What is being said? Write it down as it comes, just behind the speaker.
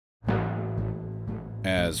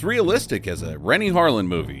as realistic as a Rennie Harlan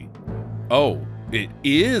movie. Oh, it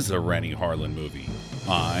is a Rennie Harlan movie.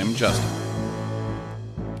 I'm Justin.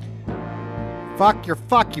 Fuck your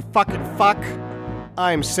fuck, you fucking fuck.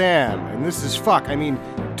 I'm Sam, and this is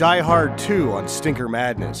Die Hard 2 on Stinker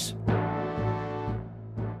Madness.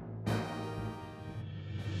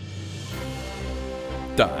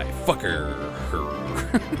 Die fucker.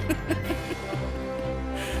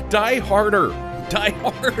 Die harder. Die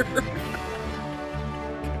harder.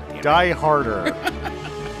 Die harder.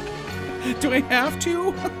 Do I have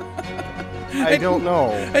to? I don't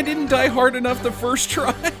know. I didn't die hard enough the first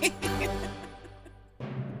try.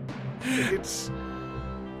 It's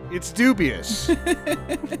dubious.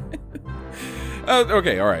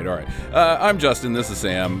 Okay, all right. I'm Justin. This is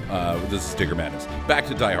Sam. This is Stinker Madness. Back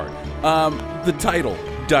to Die Hard. The title,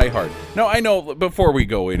 Die Hard. Now, I know before we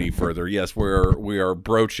go any further, yes, we are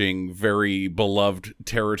broaching very beloved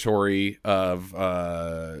territory of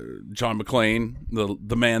John McClane,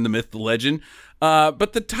 the man, the myth, the legend.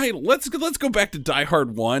 But the title, let's go back to Die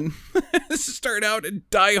Hard 1. Let's start out at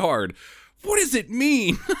Die Hard. What does it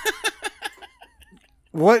mean?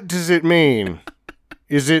 What does it mean?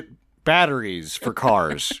 Is it batteries for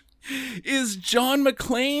cars? Is John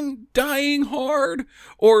McClane dying hard?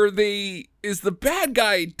 Or is the bad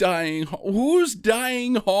guy dying? Who's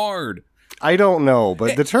dying hard? I don't know,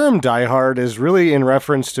 but the term Die Hard is really in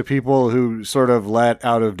reference to people who sort of let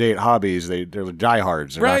out-of-date hobbies. They're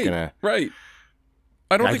diehards. They're right, not gonna. Right.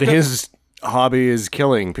 I don't think his hobby is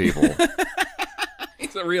killing people.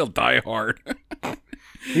 He's a real diehard.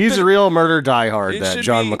 He's a real murder diehard, that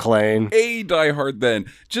John McClane. A diehard, then.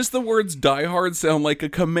 Just the words diehard sound like a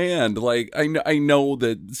command. Like, I know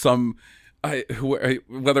that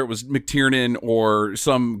whether it was McTiernan or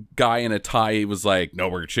some guy in a tie was like, no,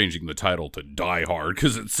 we're changing the title to Die Hard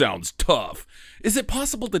because it sounds tough. Is it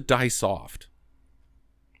possible to die soft?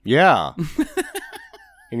 Yeah.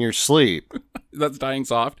 In your sleep. That's dying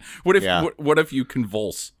soft? What if you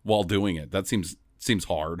convulse while doing it? That seems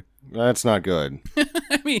hard. That's not good.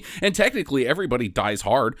 I mean, and technically everybody dies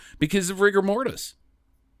hard because of rigor mortis.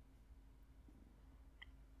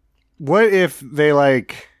 What if they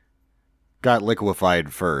got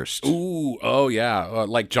liquefied first? Ooh, oh yeah,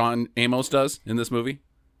 like John Amos does in this movie?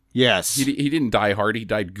 Yes. He didn't die hard, he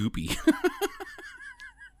died goopy.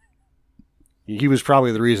 He was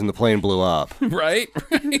probably the reason the plane blew up. Right?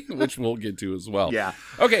 Which we'll get to as well. Yeah.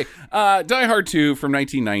 Okay, Die Hard 2 from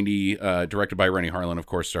 1990, directed by Rennie Harlan, of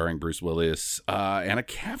course, starring Bruce Willis, and a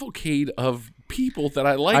cavalcade of people that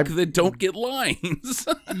I like that don't get lines.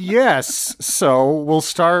 Yes. So we'll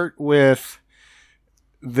start with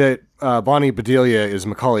that Bonnie Bedelia is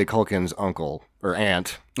Macaulay Culkin's uncle, or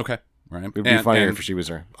aunt. Okay, right. It would be funnier if she was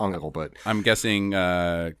her uncle, but... I'm guessing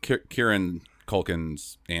Kieran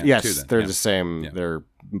Culkin's aunt, yes, too, then. They're the same. Yeah. They're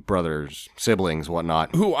brothers, siblings,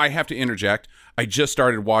 whatnot. Who, I have to interject, I just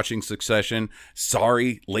started watching Succession.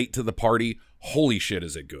 Sorry, late to the party. Holy shit,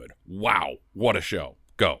 is it good. Wow, what a show.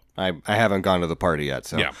 Go. I haven't gone to the party yet,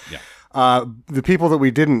 so. Yeah. The people that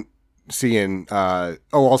we didn't see in...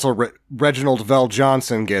 also Reginald Vell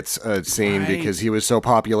Johnson gets a scene because he was so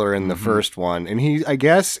popular in the first one. And I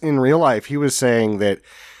guess, in real life, he was saying that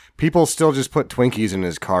people still just put Twinkies in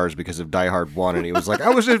his cars because of Die Hard 1, and he was like, I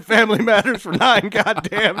was in Family Matters for 9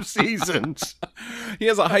 goddamn seasons. He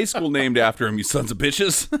has a high school named after him, you sons of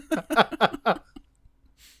bitches.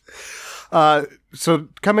 So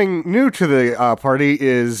coming new to the party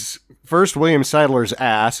is first William Sadler's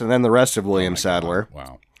ass, and then the rest of William Sadler. God.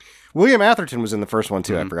 Wow. William Atherton was in the first one,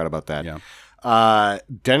 too. I forgot about that. Yeah.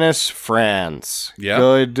 Dennis Franz. Yeah.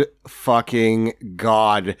 Good fucking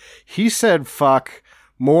God. He said fuck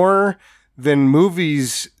more than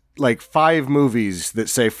movies, like 5 movies that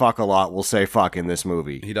say fuck a lot will say fuck in this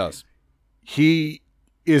movie. He does.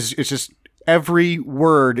 It's just every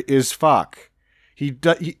word is fuck. He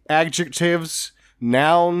adjectives,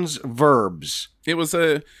 nouns, verbs. It was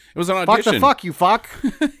an audition. Fuck the fuck, you fuck.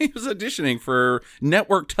 He was auditioning for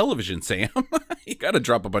network television, Sam. You got to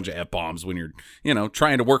drop a bunch of F-bombs when you're,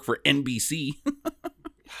 trying to work for NBC.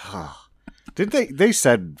 Did they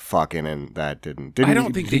said fucking in that, didn't I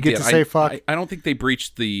don't think he get to say fuck? I don't think they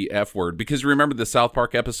breached the F word, because remember the South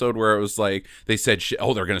Park episode where it was like they said shit.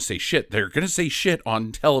 Oh, they're going to say shit. They're going to say shit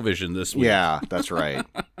on television this week. Yeah, that's right.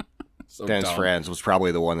 So Dennis Franz was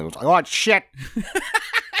probably the one that was like, oh, shit.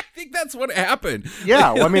 I think that's what happened.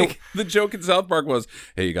 Yeah, well, I mean, the joke in South Park was,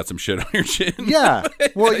 hey, you got some shit on your chin. Yeah,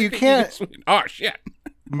 well, you can't oh, shit.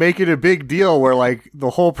 Make it a big deal where,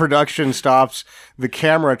 the whole production stops, the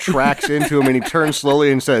camera tracks into him, and he turns slowly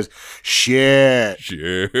and says, shit.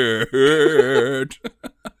 Shit.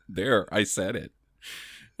 There, I said it.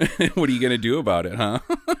 What are you going to do about it, huh?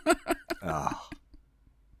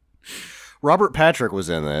 Robert Patrick was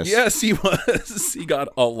in this. Yes, he was. He got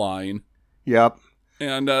a line. Yep.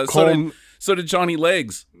 And so did Johnny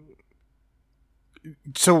Legs.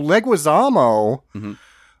 So Leguizamo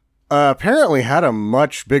apparently had a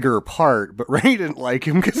much bigger part, but Rennie didn't like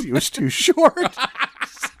him because he was too short.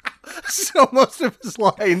 So most of his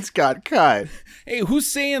lines got cut. Hey, who's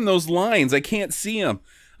saying those lines? I can't see him.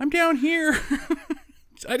 I'm down here.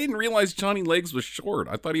 I didn't realize Johnny Legs was short.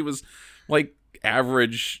 I thought he was like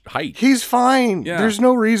average height. He's fine. Yeah. There's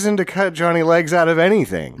no reason to cut Johnny Legs out of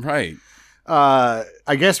anything. Right.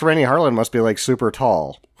 I guess Rennie Harlan must be like super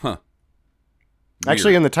tall. Huh.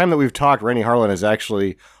 Actually, in the time that we've talked, Rennie Harlan has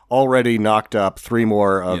actually already knocked up 3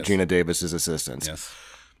 more of Gina Davis's assistants. Yes.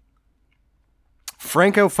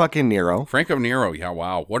 Franco fucking Nero. Franco Nero. Yeah.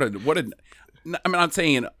 Wow. What a. I'm not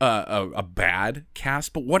saying a bad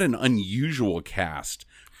cast, but what an unusual cast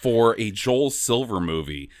for a Joel Silver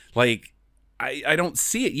movie. Like, I don't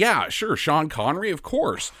see it. Yeah, sure. Sean Connery, of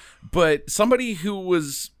course, but somebody who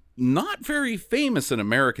was not very famous in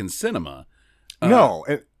American cinema. No.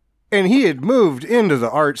 And he had moved into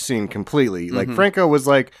the art scene completely. Like, Franco was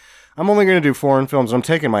like, I'm only going to do foreign films. I'm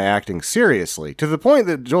taking my acting seriously. To the point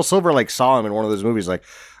that Joel Silver, like, saw him in one of those movies, like,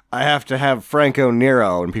 I have to have Franco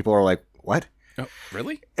Nero. And people are like, what? Oh,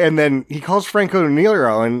 really? And then he calls Franco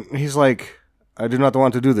Nero, and he's like, I do not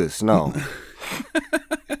want to do this. No.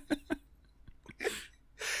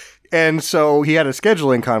 And so he had a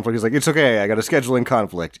scheduling conflict. He's like, it's okay. I got a scheduling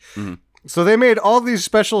conflict. Mm-hmm. So they made all these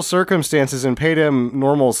special circumstances and paid him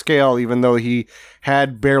normal scale, even though he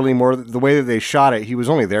had barely more. The way that they shot it, he was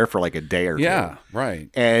only there for like a day or two. Yeah, right.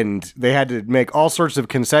 And they had to make all sorts of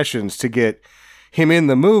concessions to get him in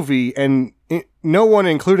the movie, and no one,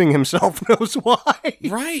 including himself, knows why.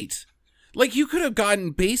 Right. Like, you could have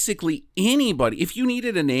gotten basically anybody. If you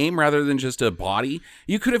needed a name rather than just a body,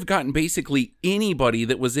 you could have gotten basically anybody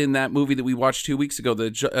that was in that movie that we watched 2 weeks ago, the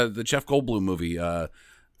Jeff Goldblum movie. Oh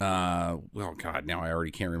God, now I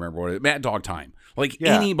already can't remember what it is. Mad Dog Time. Like,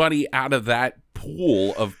 anybody out of that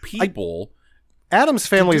pool of people. Addams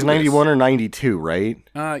Family's 91 or 92, right?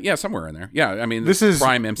 Yeah, somewhere in there. Yeah, I mean, this is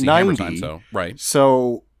prime MC 90, Hammer time, so right.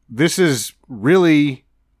 So this is really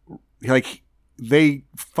like they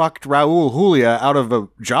fucked Raul Julia out of a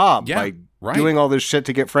job by doing all this shit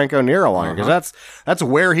to get Franco Nero on because that's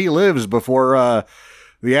where he lives before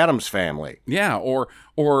the Addams Family. Yeah, or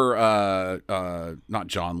not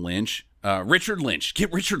John Lynch, Richard Lynch.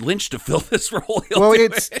 Get Richard Lynch to fill this role.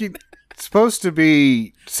 It's supposed to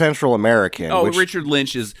be Central American. Oh, Richard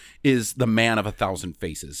Lynch is the man of 1,000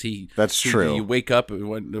 faces. That's true. You wake up.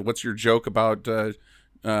 What's your joke about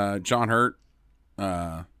John Hurt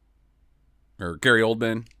or Gary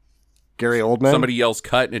Oldman? Gary Oldman. Somebody yells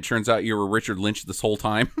 "cut" and it turns out you were Richard Lynch this whole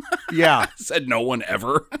time. Yeah, said no one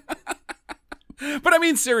ever. But I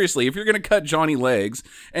mean, seriously, if you're going to cut Johnny Legs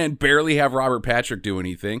and barely have Robert Patrick do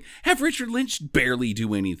anything, have Richard Lynch barely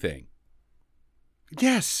do anything.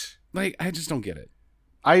 Yes. Like, I just don't get it.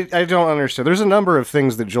 I don't understand. There's a number of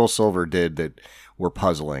things that Joel Silver did that were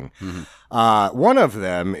puzzling. Mm-hmm. One of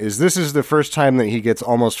them is this is the first time that he gets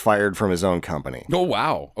almost fired from his own company. Oh,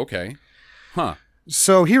 wow. Okay. Huh.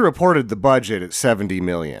 So he reported the budget at $70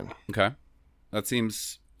 million. Okay. That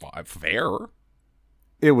seems fair.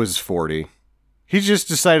 It was 40. He just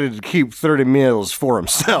decided to keep 30 mils for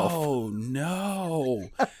himself. Oh, no.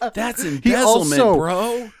 That's embezzlement,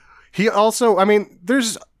 bro. He also, I mean,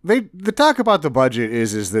 the talk about the budget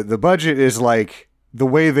is that the budget is like the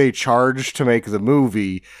way they charge to make the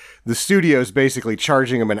movie. The studio's basically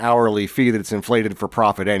charging him an hourly fee that's inflated for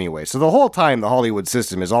profit anyway. So the whole time the Hollywood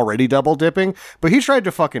system is already double dipping, but he tried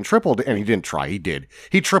to fucking and he didn't try, he did.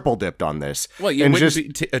 He triple dipped on this. Well, it wouldn't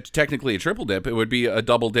be technically a triple dip. It would be a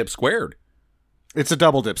double dip squared. It's a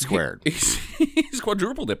double dip squared. He's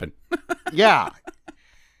quadruple dipping. Yeah.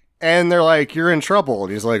 And they're like, you're in trouble.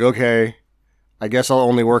 And he's like, okay, I guess I'll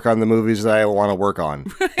only work on the movies that I want to work on.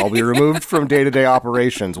 I'll be removed from day-to-day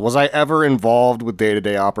operations. Was I ever involved with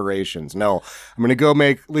day-to-day operations? No. I'm going to go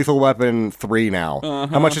make Lethal Weapon 3 now. Uh-huh.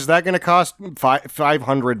 How much is that going to cost?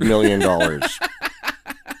 $500 million.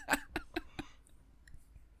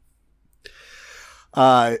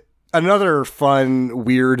 Another fun,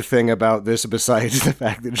 weird thing about this, besides the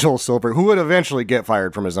fact that Joel Silver, who would eventually get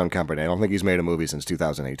fired from his own company, I don't think he's made a movie since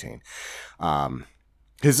 2018.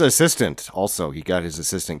 His assistant, also, he got his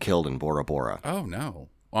assistant killed in Bora Bora. Oh, no.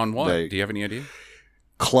 On what? Do you have any idea?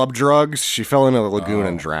 Club drugs. She fell into a lagoon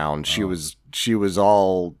and drowned. She was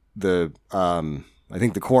all the, I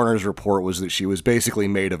think the coroner's report was that she was basically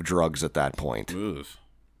made of drugs at that point. Ugh.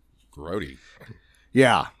 Grody.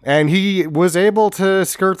 Yeah, and he was able to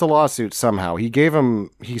skirt the lawsuit somehow.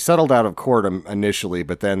 He settled out of court initially,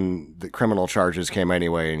 but then the criminal charges came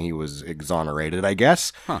anyway, and he was exonerated, I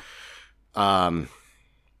guess. Huh.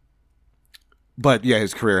 But yeah,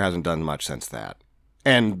 his career hasn't done much since that.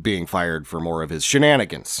 And being fired for more of his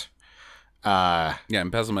shenanigans. Yeah,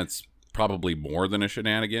 embezzlement's probably more than a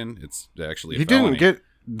shenanigan. It's actually a he felony.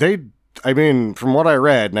 I mean, from what I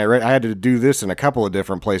read, I had to do this in a couple of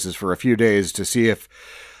different places for a few days to see if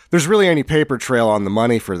there's really any paper trail on the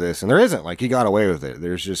money for this. And there isn't. Like, he got away with it.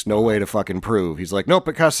 There's just no way to fucking prove. He's like, nope,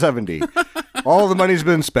 it cost 70. All the money's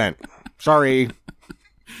been spent. Sorry.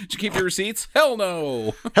 Did you keep your receipts? Hell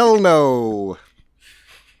no. Hell no.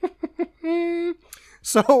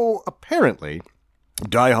 So, apparently,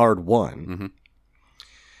 Die Hard 1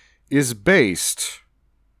 is based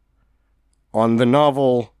on the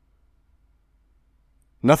novel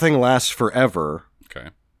Nothing Lasts Forever, Okay.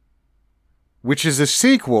 which is a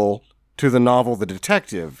sequel to the novel The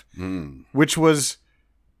Detective, which was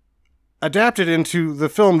adapted into the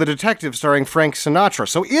film The Detective starring Frank Sinatra.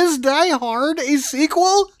 So is Die Hard a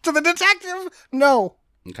sequel to The Detective? No.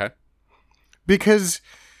 Okay. Because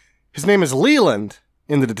his name is Leland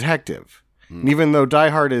in The Detective. And even though Die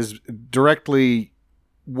Hard is directly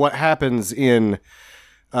what happens in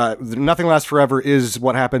Nothing Lasts Forever is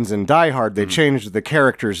what happens in Die Hard, they changed the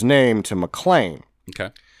character's name to McClane.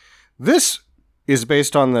 Okay. This is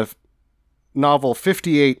based on the novel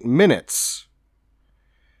 58 Minutes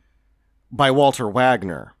by Walter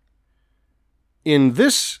Wagner. In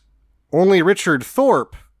this, only Richard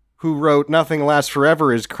Thorpe, who wrote Nothing Lasts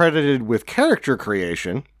Forever, is credited with character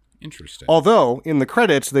creation. Interesting. Although, in the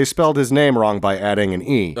credits, they spelled his name wrong by adding an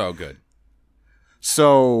E. Oh, good.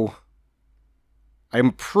 So,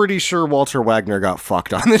 I'm pretty sure Walter Wagner got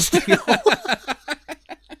fucked on this deal.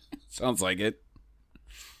 Sounds like it.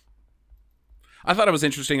 I thought it was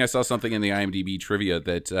interesting. I saw something in the IMDb trivia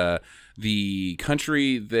that the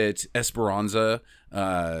country that Esperanza,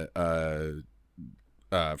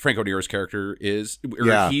 Franco Nero's character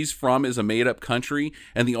he's from, is a made-up country,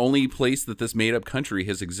 and the only place that this made-up country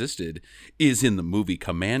has existed is in the movie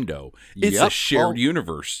Commando. It's a shared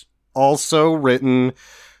universe. Also written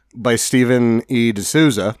by Stephen E.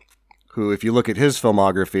 D'Souza, who, if you look at his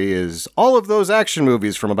filmography, is all of those action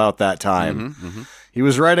movies from about that time. He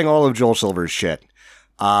was writing all of Joel Silver's shit.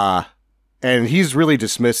 And he's really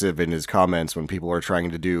dismissive in his comments when people are trying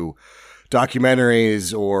to do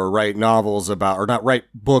documentaries or write novels about, or not write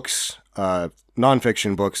books,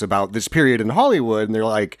 nonfiction books about this period in Hollywood. And they're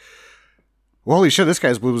like, well, holy shit, this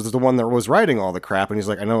guy was the one that was writing all the crap. And he's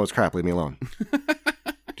like, I know it's crap, leave me alone.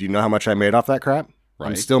 Do you know how much I made off that crap? Right.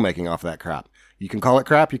 I'm still making off that crap. You can call it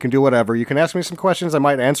crap. You can do whatever. You can ask me some questions. I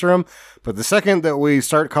might answer them. But the second that we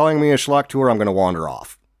start calling me a schlock tour, I'm going to wander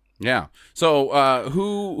off. Yeah. So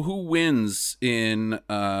who wins in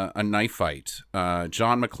a knife fight?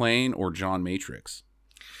 John McClane or John Matrix?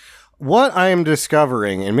 What I am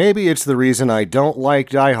discovering, and maybe it's the reason I don't like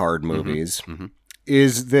Die Hard movies,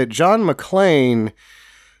 is that John McClane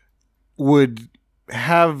would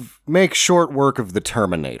make short work of the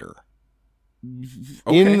Terminator.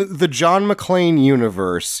 Okay. In the John McClane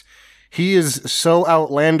universe, he is so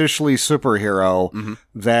outlandishly superhero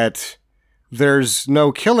that there's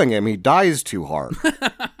no killing him. He dies too hard.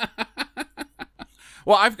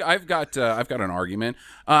 Well, I've got an argument.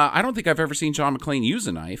 I don't think I've ever seen John McClane use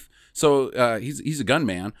a knife. So he's a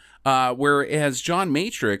gunman. Whereas John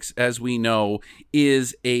Matrix, as we know,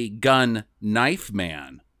 is a gun knife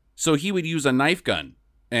man. So he would use a knife gun,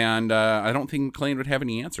 and I don't think McClane would have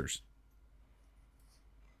any answers.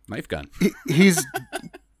 Knife gun. He's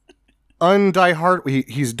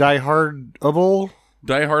he's die-hardable.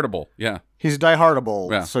 Die-hardable, yeah. He's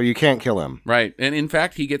die-hardable, so you can't kill him. Right, and in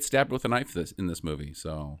fact, he gets stabbed with a knife in this movie,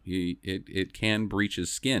 so it can breach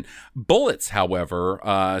his skin. Bullets,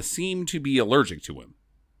 however, seem to be allergic to him.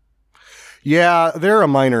 Yeah, they're a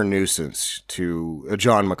minor nuisance to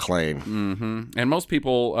John McClane. Mm-hmm. And most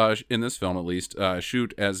people, in this film at least,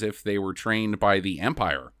 shoot as if they were trained by the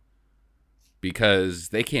Empire, because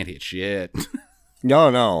they can't hit shit.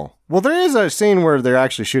 No. Well, there is a scene where they're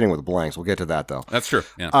actually shooting with blanks. We'll get to that, though. That's true,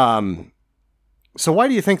 yeah. So why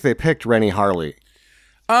do you think they picked Rennie Harlan?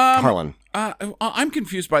 I'm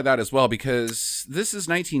confused by that as well, because this is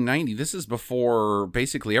 1990. This is before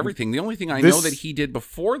basically everything. The only thing I know that he did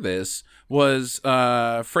before this was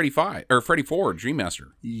Freddy 4, Dream Master.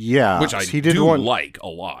 Yeah. Which I do like a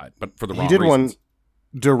lot, but for the wrong reasons. He did one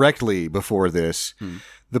directly before this.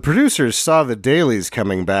 The producers saw the dailies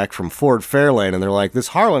coming back from Ford Fairlane, and they're like, this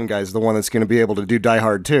Harlan guy's the one that's going to be able to do Die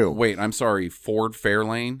Hard 2. Wait, I'm sorry, Ford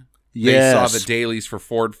Fairlane? They saw Yes. the dailies for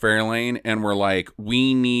Ford Fairlane and were like,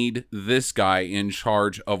 we need this guy in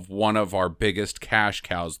charge of one of our biggest cash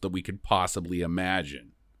cows that we could possibly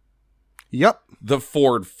imagine. Yep. The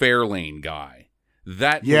Ford Fairlane guy.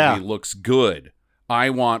 That movie looks good. I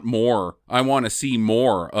want more. I want to see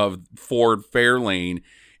more of Ford Fairlane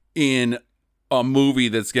in a movie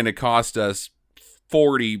that's going to cost us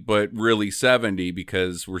 40 but really 70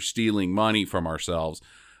 because we're stealing money from ourselves.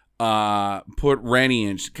 Put Rennie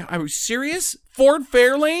in. Are you serious? Ford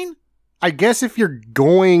Fairlane? I guess if you're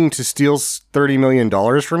going to steal $30 million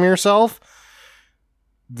from yourself,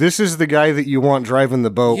 this is the guy that you want driving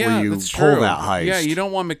the boat where you pull that heist. Yeah, you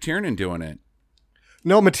don't want McTiernan doing it.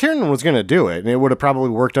 No, McTiernan was going to do it, and it would have probably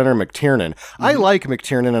worked under McTiernan. I like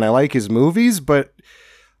McTiernan, and I like his movies, but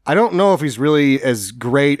I don't know if he's really as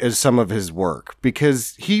great as some of his work,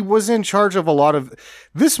 because he was in charge of a lot of...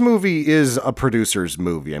 This movie is a producer's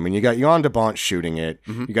movie. I mean, you got Jan de Bont shooting it.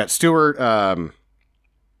 You got Stuart...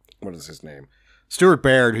 what is his name? Stuart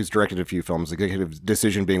Baird, who's directed a few films, Executive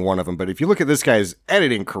Decision being one of them. But if you look at this guy's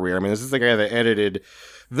editing career, I mean, this is the guy that edited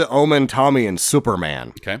The Omen, Tommy, and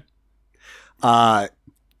Superman. Okay.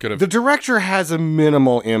 The director has a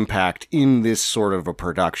minimal impact in this sort of a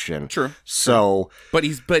production. Sure. So, but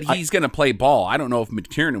he's going to play ball. I don't know if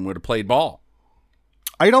McTiernan would have played ball.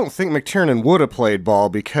 I don't think McTiernan would have played ball,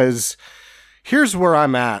 because here's where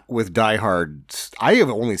I'm at with Die Hard. I have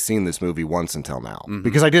only seen this movie once until now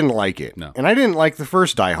because I didn't like it. No. And I didn't like the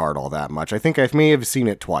first Die Hard all that much. I think I may have seen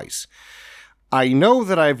it twice. I know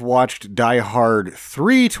that I've watched Die Hard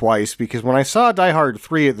 3 twice, because when I saw Die Hard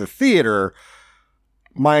 3 at the theater,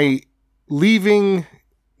 my leaving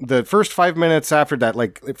the first 5 minutes after that,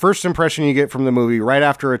 like the first impression you get from the movie right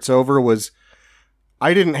after it's over was,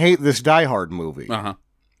 I didn't hate this Die Hard movie. Uh-huh.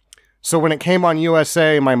 So when it came on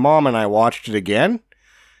USA, my mom and I watched it again,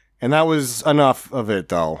 and that was enough of it,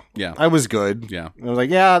 though. Yeah. I was good. Yeah. I was like,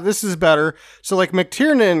 yeah, this is better. So, like,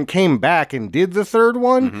 McTiernan came back and did the third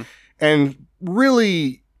one, and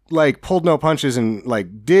really, like, pulled no punches and,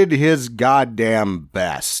 like, did his goddamn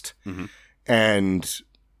best. And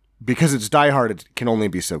because it's Die Hard, it can only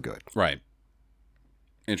be so good. Right.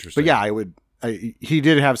 Interesting. But yeah, he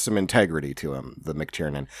did have some integrity to him, the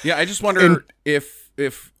McTiernan. Yeah, I just wonder if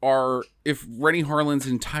Rennie Harlin's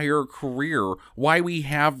entire career, why we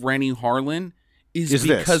have Rennie Harlin is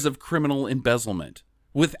because of criminal embezzlement.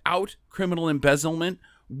 Without criminal embezzlement,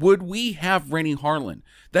 would we have Rennie Harlin?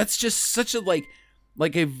 That's just such a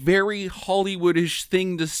like a very Hollywoodish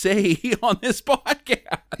thing to say on this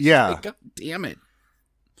podcast. Yeah. Like, God damn it.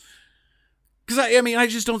 Because I mean, I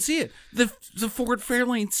just don't see it. The Ford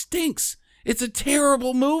Fairlane stinks. It's a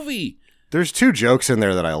terrible movie. There's 2 jokes in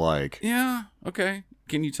there that I like. Yeah. Okay.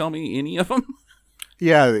 Can you tell me any of them?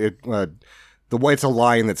 Yeah, it's a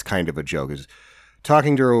line that's kind of a joke. Is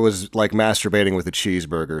talking to her was like masturbating with a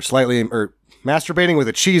cheeseburger, or masturbating with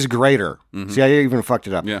a cheese grater. See, I even fucked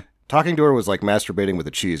it up. Yeah. Talking to her was like masturbating with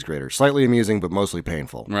a cheese grater, slightly amusing but mostly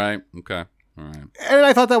painful. Right. Okay. All right. And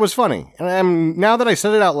I thought that was funny. And now that I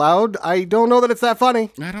said it out loud, I don't know that it's that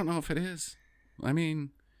funny. I don't know if it is. I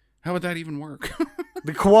mean, how would that even work?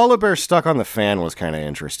 The koala bear stuck on the fan was kind of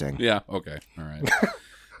interesting. Yeah. Okay. All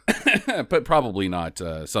right. But probably not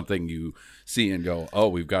something you see and go, oh,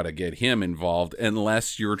 we've got to get him involved,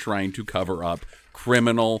 unless you're trying to cover up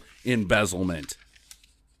criminal embezzlement.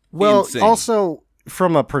 Well, Insane. Also,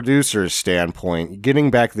 from a producer's standpoint,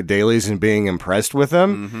 getting back the dailies and being impressed with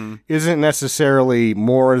them isn't necessarily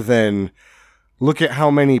more than look at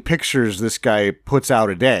how many pictures this guy puts out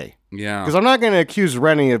a day. Yeah. Because I'm not going to accuse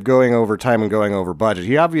Rennie of going over time and going over budget.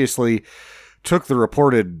 He obviously took the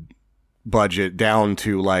reported budget down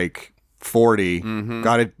to like 40,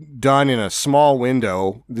 got it done in a small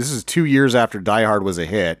window. This is 2 years after Die Hard was a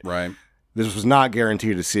hit. Right. This was not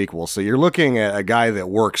guaranteed a sequel. So you're looking at a guy that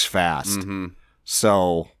works fast.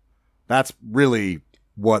 So that's really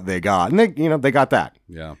what they got. And they got that.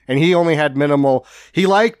 Yeah. And he only had minimal. He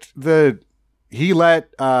let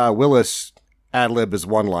Willis ad-lib his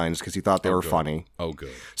one-liners because he thought they were funny. Oh,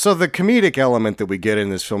 good. So the comedic element that we get in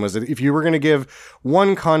this film is that if you were going to give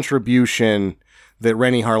one contribution that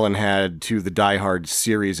Rennie Harlin had to the Die Hard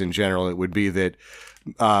series in general, it would be that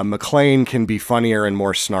McClane can be funnier and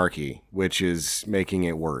more snarky, which is making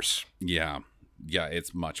it worse. Yeah. Yeah,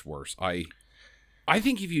 it's much worse. I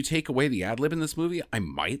think if you take away the ad-lib in this movie, I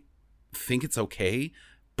might think it's okay.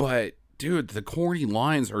 But, dude, the corny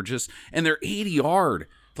lines are just... And they're 80-yard.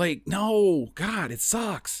 Like, no, God, it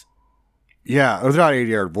sucks. Yeah, it was not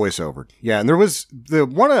 80-yard voiceover. Yeah, and there was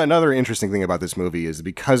another interesting thing about this movie is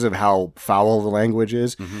because of how foul the language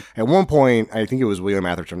is. At one point, I think it was William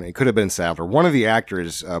Atherton, it could have been Sadler, one of the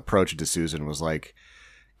actors approached to Susan was like,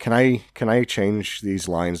 can I change these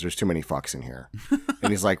lines? There's too many fucks in here.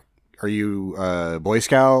 And he's like, are you a Boy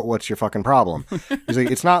Scout? What's your fucking problem? He's like,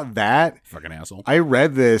 it's not that. Fucking asshole. I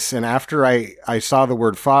read this, and after I saw the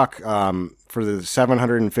word fuck for the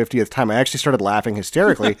 750th time, I actually started laughing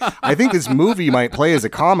hysterically. I think this movie might play as a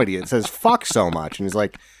comedy. It says fuck so much. And he's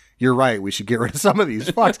like, you're right. We should get rid of some of these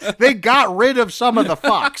fucks. They got rid of some of the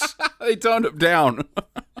fucks. They toned it down.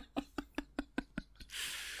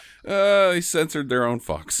 They censored their own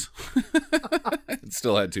fucks. It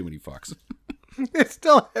still had too many fucks. It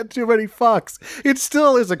still had too many fucks. It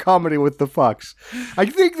still is a comedy with the fucks. I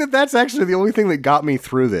think that's actually the only thing that got me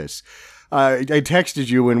through this. I texted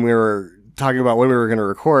you when we were talking about when we were going to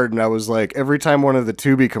record, and I was like, every time one of the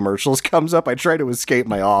Tubi commercials comes up, I try to escape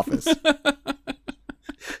my office.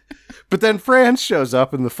 But then France shows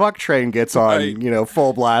up, and the fuck train gets on,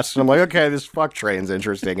 full blast, and I'm like, okay, this fuck train's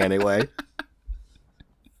interesting anyway.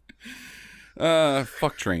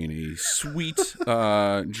 Fuck Train, a sweet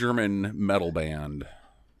German metal band.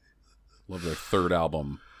 Love their third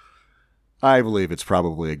album. I believe it's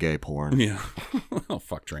probably a gay porn. Yeah. Well,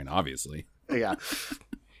 Fuck Train, obviously. Yeah.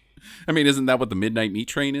 I mean, isn't that what the Midnight Meat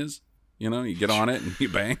Train is? You get on it and you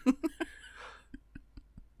bang.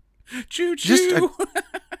 Choo choo.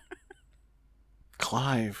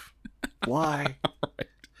 Clive, why? Right.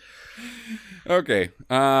 Okay.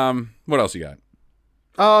 What else you got?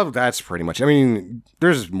 Oh, that's pretty much. I mean,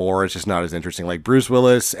 there's more. It's just not as interesting. Like Bruce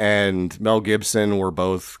Willis and Mel Gibson were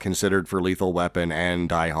both considered for Lethal Weapon and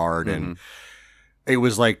Die Hard, and it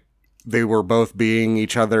was like they were both being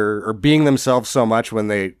each other or being themselves so much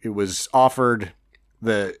when it was offered.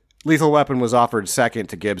 The Lethal Weapon was offered second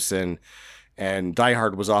to Gibson, and Die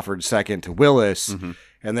Hard was offered second to Willis,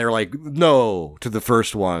 and they're like no to the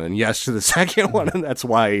first one and yes to the second one, and that's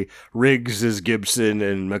why Riggs is Gibson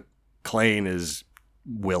and McClane is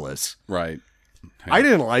Willis. Right. I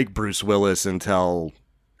didn't like Bruce Willis until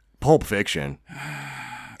Pulp Fiction.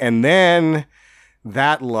 And then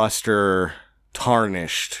that luster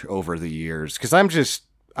tarnished over the years because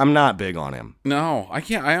I'm not big on him. No, I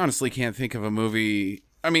honestly can't think of a movie.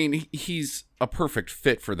 I mean, he's a perfect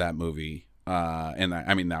fit for that movie, and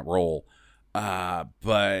that role.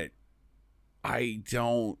 But I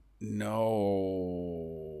don't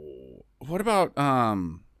know. What about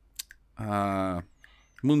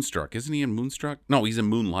Moonstruck? Isn't he in Moonstruck? No, he's in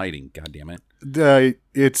Moonlighting. God damn it!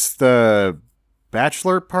 It's the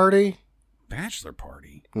Bachelor Party. Bachelor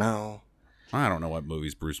Party? No, I don't know what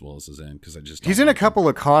movies Bruce Willis is in because I just he's in a couple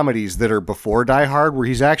of comedies that are before Die Hard where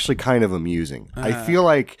he's actually kind of amusing. I feel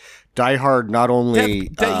like Die Hard not only he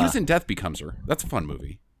was in Death Becomes Her. That's a fun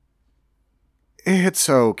movie. It's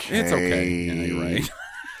okay. It's okay. Yeah, you're right.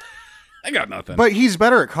 I got nothing. But he's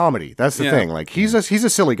better at comedy. That's the thing. Like he's a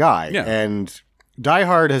silly guy, and Die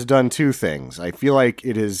Hard has done two things. I feel like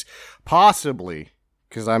it is possibly,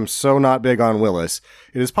 because I'm so not big on Willis,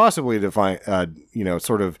 it is possibly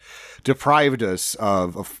sort of deprived us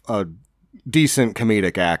of a decent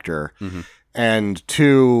comedic actor. And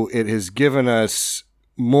two, it has given us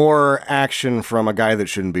more action from a guy that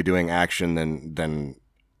shouldn't be doing action than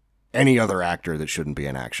any other actor that shouldn't be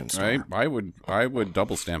an action star. I would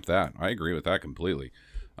double stamp that. I agree with that completely.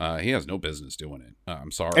 He has no business doing it.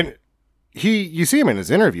 I'm sorry. And you see him in his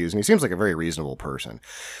interviews, and he seems like a very reasonable person.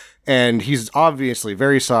 And he's obviously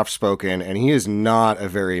very soft-spoken, and he is not a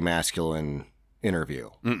very masculine interview.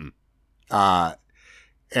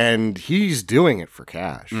 And he's doing it for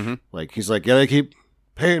cash. Like, he's like, yeah, they keep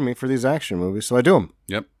paying me for these action movies, so I do them.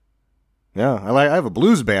 Yep. Yeah, I have a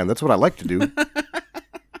blues band. That's what I like to do.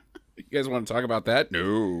 You guys want to talk about that?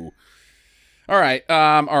 No. All right.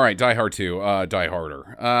 Die Hard 2. Die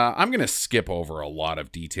Harder. I'm going to skip over a lot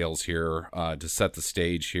of details here to set the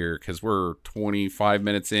stage here because we're 25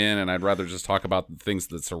 minutes in, and I'd rather just talk about the things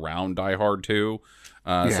that surround Die Hard 2.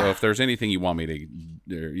 So if there's anything you want me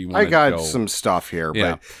to, I got some stuff here.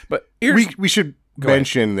 Yeah. But we should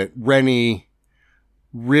mention that Rennie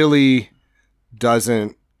really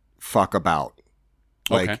doesn't fuck about.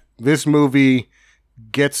 Like this movie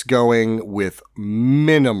gets going with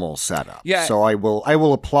minimal setup. Yeah. So I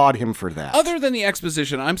will applaud him for that. Other than the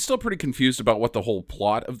exposition, I'm still pretty confused about what the whole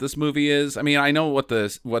plot of this movie is. I mean, I know what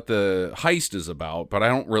the heist is about, but I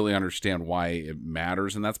don't really understand why it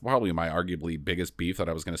matters. And that's probably my arguably biggest beef that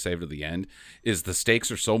I was going to save to the end is the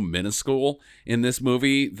stakes are so minuscule in this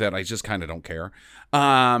movie that I just kind of don't care.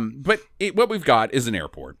 But what we've got is an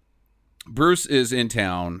airport. Bruce is in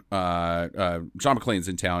town. John McClane's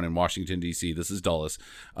in town in Washington, D.C. This is Dulles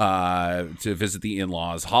to visit the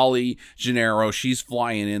in-laws. Holly Gennaro, she's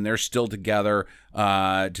flying in. They're still together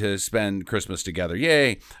to spend Christmas together.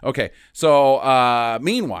 Yay. Okay. So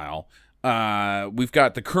meanwhile, we've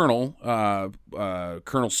got the Colonel,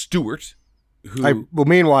 Colonel Stewart, who.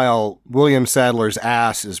 Meanwhile, William Sadler's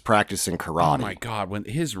ass is practicing karate. Oh my God! When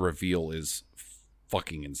his reveal is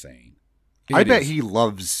fucking insane. I bet he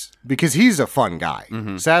loves, because he's a fun guy.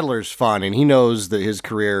 Mm-hmm. Sadler's fun, and he knows that his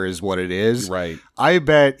career is what it is. Right. I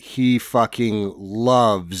bet he fucking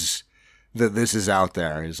loves that this is out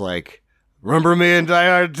there. He's like, remember me in Die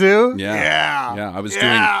Hard 2? Yeah. I was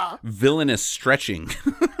doing villainous stretching.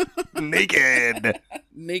 Naked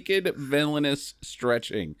villainous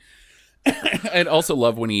stretching. I'd also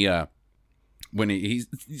love when he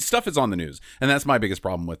stuff is on the news, and that's my biggest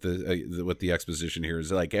problem with the exposition here is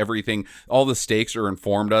like everything, all the stakes are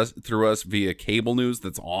informed through us via cable news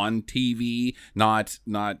that's on TV, not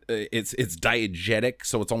it's diegetic,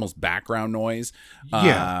 so it's almost background noise.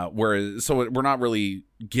 Whereas so we're not really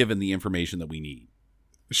given the information that we need.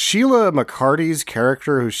 Sheila McCarty's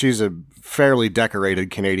character, she's a fairly decorated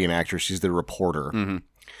Canadian actress, she's the reporter. Mm-hmm.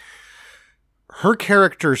 Her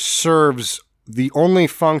character serves. The only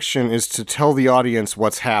function is to tell the audience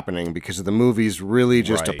what's happening because the movie's really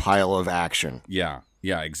just a pile of action. Yeah,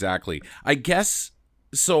 exactly. I guess,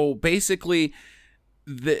 so basically,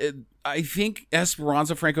 I think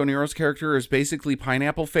Esperanza Franco Nero's character is basically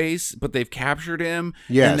Pineapple Face, but they've captured him,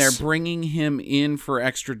 and they're bringing him in for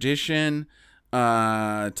extradition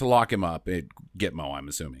to lock him up at Gitmo, I'm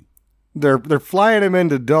assuming. They're flying him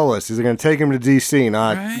into Dulles. He's going to take him to D.C.,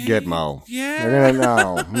 not Gitmo. Yeah. They're going to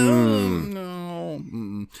know. No.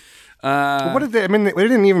 What did they? I mean, they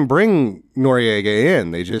didn't even bring Noriega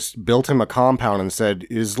in. They just built him a compound and said,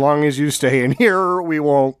 "As long as you stay in here, we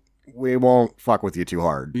won't fuck with you too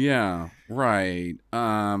hard." Yeah. Right.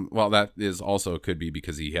 Well, that is also could be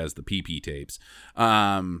because he has the PP tapes.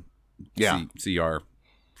 CR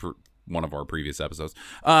for one of our previous episodes.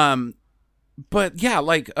 But yeah,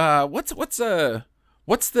 like, what's the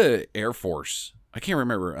Air Force? I can't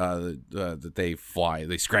remember that they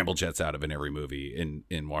scramble jets out of in every movie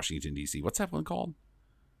in Washington D.C. What's that one called?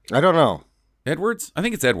 I don't know. Edwards? I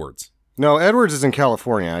think it's Edwards. No, Edwards is in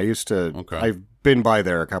California. Okay. I've been by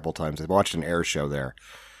there a couple times. I watched an air show there.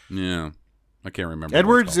 Yeah. I can't remember.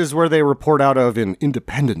 Edwards is where they report out of in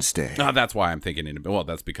Independence Day. That's why I'm thinking. Well,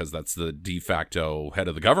 that's because that's the de facto head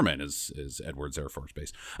of the government is Edwards Air Force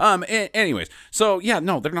Base. Anyways, so yeah,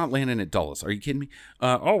 no, they're not landing at Dulles. Are you kidding me?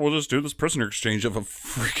 We'll just do this prisoner exchange of a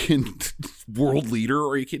freaking world leader.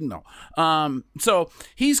 Are you kidding? No. So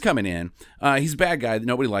he's coming in. He's a bad guy.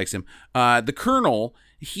 Nobody likes him. The Colonel,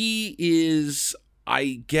 he is,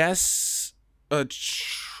 I guess, a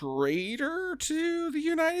traitor to the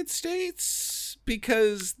United States,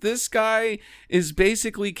 because this guy is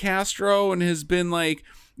basically Castro and has been like,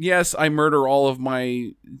 yes, I murder all of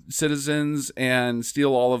my citizens and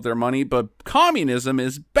steal all of their money, but communism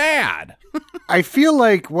is bad. I feel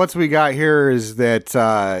like what we got here is that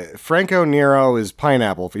Franco Nero is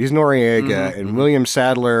Pineapple. He's Noriega, and William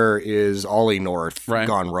Sadler is Ollie North,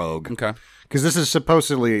 gone rogue. Okay. Because this is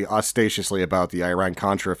supposedly ostentatiously about the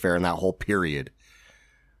Iran-Contra affair and that whole period.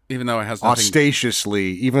 Even though it has nothing...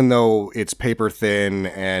 Ostentatiously, even though it's paper thin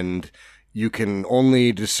and you can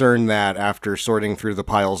only discern that after sorting through the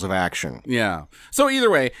piles of action. Yeah. So either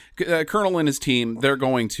way, Colonel and his team, they're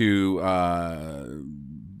going to...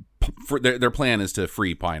 their plan is to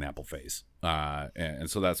free Pineapple Face. And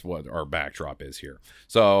so that's what our backdrop is here.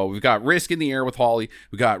 So we've got Risk in the air with Holly.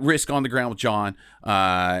 We got Risk on the ground with John.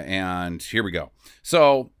 And here we go.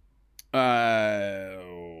 So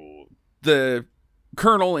the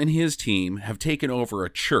Colonel and his team have taken over a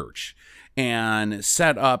church and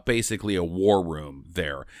set up basically a war room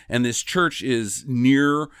there. And this church is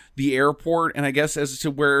near the airport. And I guess as to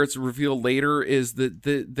where it's revealed later is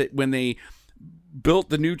that when they built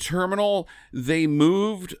the new terminal, they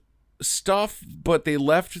moved stuff, but they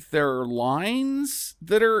left their lines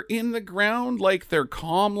that are in the ground, like their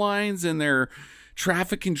comm lines and their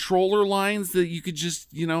traffic controller lines that you could just,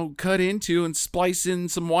 cut into and splice in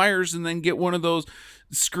some wires and then get one of those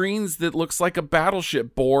screens that looks like a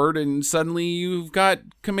battleship board, and suddenly you've got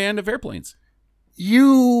command of airplanes.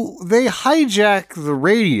 They hijack the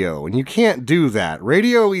radio, and you can't do that.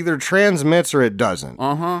 Radio either transmits or it doesn't.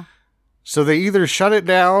 Uh-huh. So they either shut it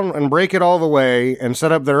down and break it all the way and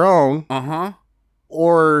set up their own. Uh-huh.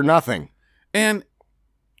 Or nothing. And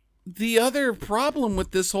the other problem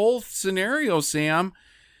with this whole scenario, Sam,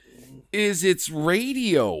 is it's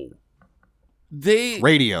radio. The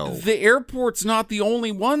airport's not the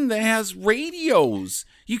only one that has radios.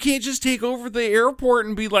 You can't just take over the airport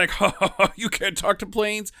and be like, you can't talk to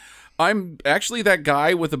planes. I'm actually that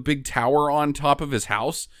guy with a big tower on top of his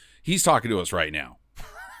house. He's talking to us right now.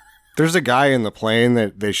 There's a guy in the plane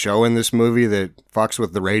that they show in this movie that fucks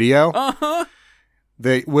with the radio. Uh-huh.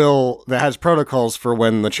 That has protocols for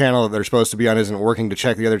when the channel that they're supposed to be on isn't working to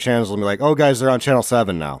check the other channels and be like, oh, guys, they're on channel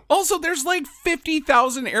 7 now. Also, there's like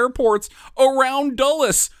 50,000 airports around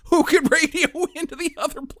Dulles who can radio into the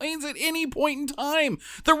other planes at any point in time.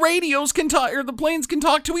 The radios can talk, or the planes can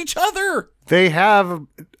talk to each other. They have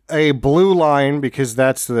a blue line because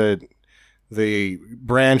that's the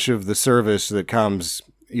branch of the service that comes,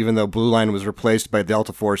 even though Blue Line was replaced by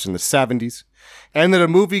Delta Force in the 70s. And that a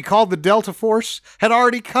movie called The Delta Force had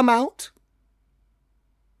already come out.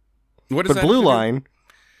 What is that? But Blue Line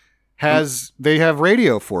they have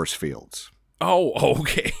radio force fields. Oh,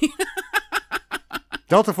 okay.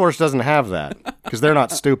 Delta Force doesn't have that because they're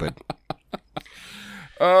not stupid.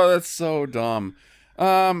 Oh, that's so dumb.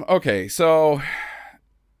 Okay, so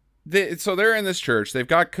they're in this church. They've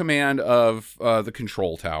got command of the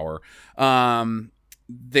control tower.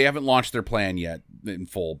 They haven't launched their plan yet in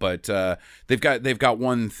full, but they've got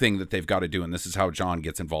one thing that they've got to do, and this is how John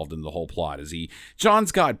gets involved in the whole plot.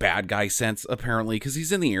 John's got bad guy sense apparently because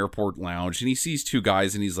he's in the airport lounge and he sees two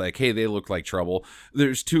guys and he's like, "Hey, they look like trouble."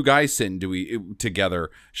 There's two guys sitting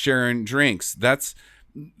together sharing drinks.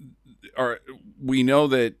 We know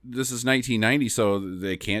that this is 1990, so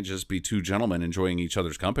they can't just be two gentlemen enjoying each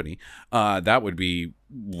other's company. That would be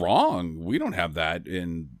wrong. We don't have that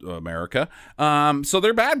in America. So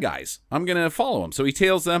they're bad guys. I'm going to follow them. So he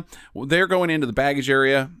tails them. They're going into the baggage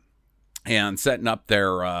area and setting up their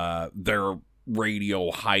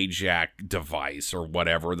radio hijack device or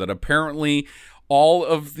whatever that apparently all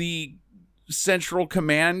of the central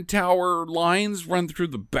command tower lines run through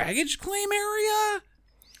the baggage claim area.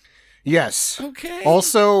 Yes. Okay.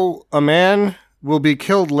 Also, a man will be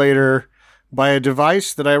killed later by a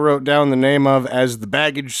device that I wrote down the name of as the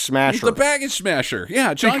baggage smasher. The baggage smasher.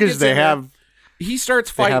 Yeah, John because gets he starts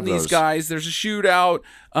fighting these guys. There's a shootout.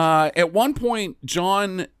 At one point,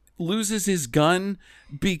 John loses his gun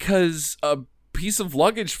because a piece of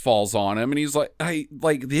luggage falls on him, and he's like,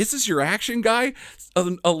 this is your action guy?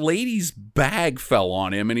 A lady's bag fell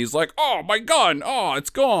on him, and he's like, oh, my gun, oh, it's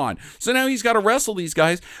gone. So now he's got to wrestle these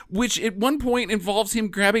guys, which at one point involves him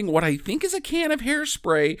grabbing what I think is a can of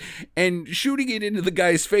hairspray and shooting it into the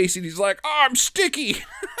guy's face, and he's like, oh, I'm sticky.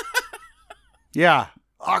 Yeah,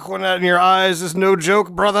 Aquanet in your eyes is no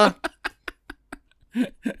joke, brother.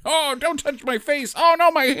 Oh, don't touch my face. Oh, no,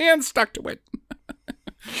 my hand's stuck to it.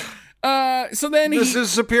 So then this is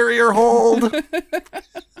superior hold.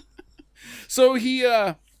 So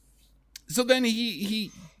then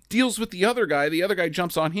he deals with the other guy. The other guy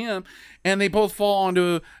jumps on him, and they both fall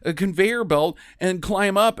onto a conveyor belt and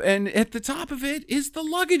climb up. And at the top of it is the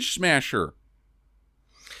luggage smasher.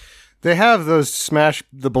 They have those smash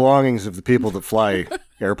the belongings of the people that fly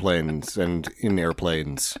airplanes and in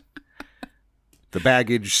airplanes. The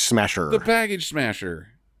baggage smasher. The baggage smasher.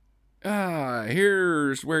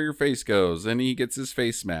 Here's where your face goes. And he gets his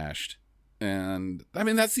face smashed. And, I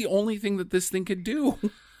mean, that's the only thing that this thing could do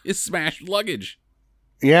is smash luggage.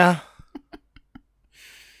 Yeah.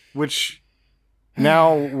 Which,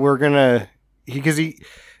 now we're gonna...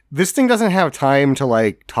 This thing doesn't have time to,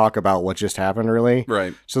 like, talk about what just happened, really.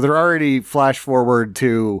 Right. So they're already flash forward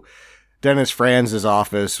to Dennis Franz's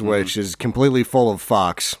office, which is completely full of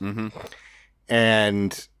fucks. Mm-hmm.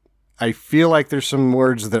 And I feel like there's some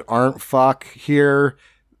words that aren't fuck here.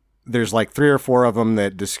 There's like 3 or 4 of them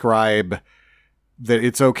that describe that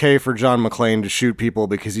it's okay for John McClane to shoot people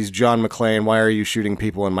because he's John McClane. Why are you shooting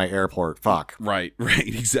people in my airport? Fuck. Right,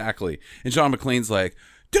 exactly. And John McClane's like,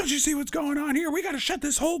 don't you see what's going on here? We got to shut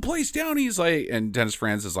this whole place down. He's like, and Dennis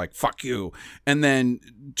Franz is like, fuck you. And then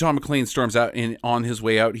John McClane storms out, and on his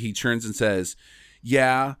way out, he turns and says,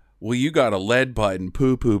 yeah, well, you got a lead button,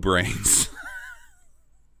 poo-poo brains.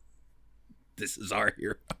 This is our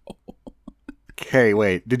hero. Okay,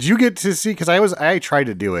 wait. Did you get to see? Because I tried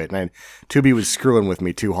to do it, and Tubi was screwing with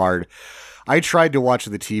me too hard. I tried to watch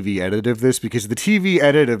the TV edit of this because the TV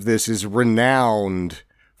edit of this is renowned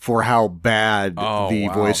for how bad the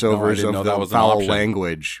voiceovers of the foul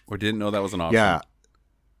language. I didn't know that was an option. Yeah.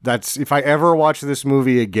 That's, if I ever watch this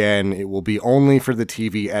movie again, it will be only for the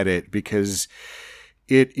TV edit because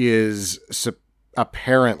it is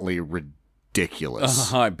apparently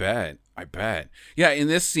ridiculous. I bet. Yeah, in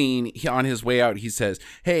this scene, on his way out, he says,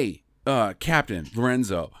 hey, Captain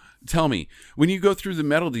Lorenzo, tell me, when you go through the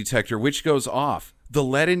metal detector, which goes off? The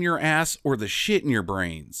lead in your ass or the shit in your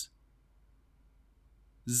brains?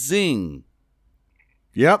 Zing.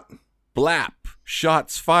 Yep. Blap.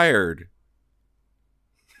 Shots fired.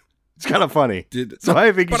 It's kind of funny. So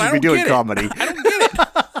I think you should be doing comedy. I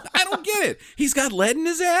don't get it. He's got lead in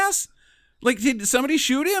his ass? Like, did somebody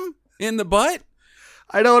shoot him? in the butt?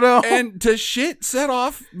 I don't know. And does shit set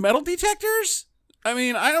off metal detectors? I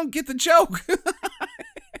mean, I don't get the joke.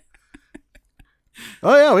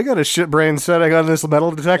 Oh, yeah, we got a shit brain setting on this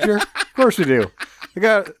metal detector. Of course we do.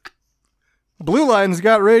 Blue Line's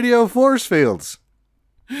got radio force fields.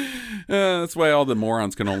 That's why all the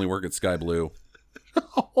morons can only work at Sky Blue.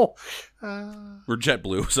 Or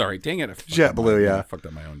JetBlue. Sorry. Dang it. JetBlue, yeah. I fucked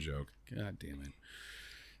up my own joke. God damn it.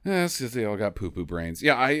 That's because they all got poo-poo brains.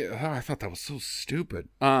 Yeah, I thought that was so stupid.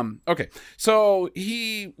 Okay, so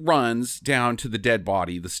he runs down to the dead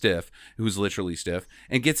body, the stiff, who's literally stiff,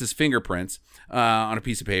 and gets his fingerprints on a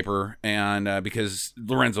piece of paper. And because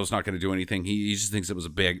Lorenzo's not going to do anything, he just thinks it was a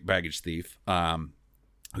baggage thief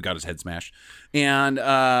who got his head smashed.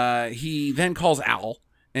 And he then calls Al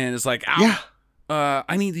and is like, Al,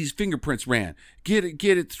 I need these fingerprints ran. Get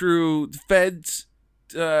it through the feds.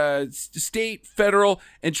 State, federal,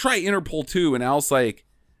 and try Interpol too. And Al's like,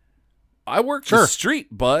 I work the street,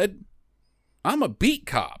 bud. I'm a beat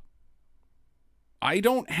cop. I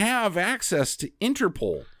don't have access to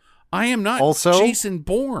Interpol. I am not Jason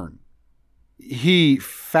Bourne. He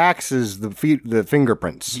faxes the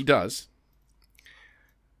fingerprints. He does.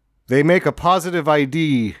 They make a positive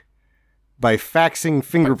ID by faxing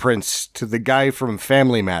fingerprints to the guy from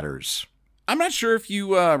Family Matters. I'm not sure if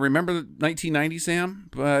you remember 1990, Sam,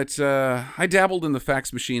 but I dabbled in the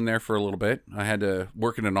fax machine there for a little bit. I had to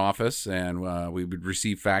work in an office, and we would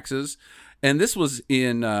receive faxes. And this was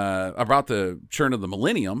in about the turn of the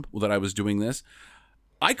millennium that I was doing this.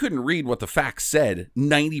 I couldn't read what the fax said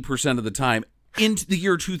 90% of the time into the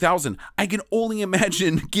year 2000. I can only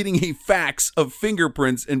imagine getting a fax of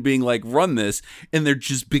fingerprints and being like, run this, and they're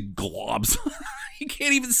just big globs. You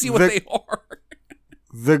can't even see what they are.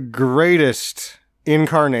 The greatest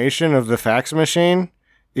incarnation of the fax machine,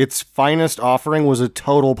 its finest offering was a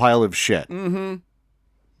total pile of shit. Mm-hmm.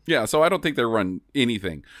 Yeah, so I don't think they run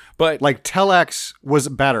anything. But like Telex was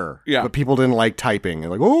better, but people didn't like typing. They're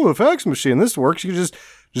like, oh, the fax machine, this works. You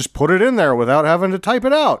just put it in there without having to type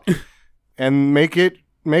it out and make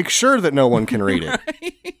sure that no one can read it.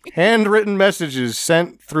 Right? Handwritten messages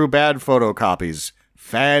sent through bad photocopies.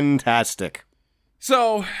 Fantastic.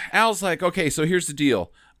 So Al's like, okay, so here's the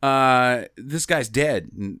deal. This guy's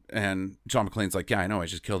dead. And John McClane's like, yeah, I know, I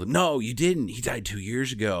just killed him. No, you didn't. He died 2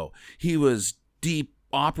 years ago. He was deep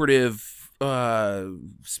operative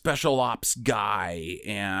special ops guy,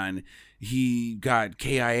 and he got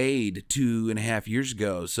KIA'd 2.5 years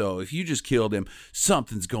ago. So if you just killed him,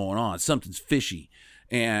 something's going on. Something's fishy.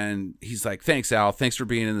 And he's like, thanks, Al. Thanks for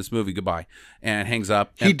being in this movie. Goodbye. And hangs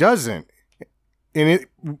up. He doesn't. And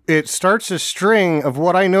it starts a string of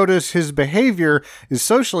what I notice his behavior is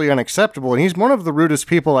socially unacceptable, and he's one of the rudest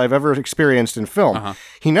people I've ever experienced in film. Uh-huh.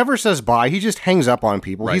 He never says bye. He just hangs up on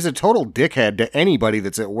people. Right. He's a total dickhead to anybody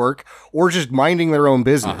that's at work or just minding their own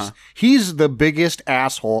business. Uh-huh. He's the biggest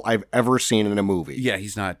asshole I've ever seen in a movie. Yeah,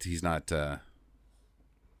 he's not, yeah,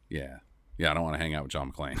 I don't want to hang out with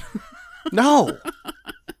John McClane. No.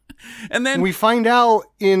 And then we find out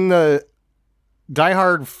in the Die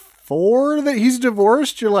Hard 4 that he's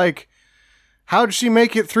divorced. You're like, how'd she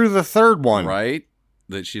make it through the third one? Right?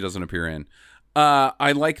 That she doesn't appear in.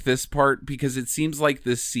 I like this part because it seems like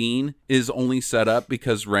this scene is only set up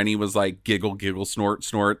because Rennie was like, giggle, giggle, snort,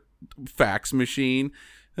 snort, fax machine.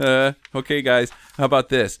 Okay, guys, how about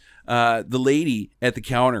this? The lady at the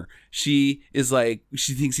counter, she is like,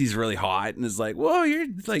 she thinks he's really hot and is like, whoa, you're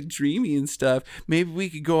like dreamy and stuff. Maybe we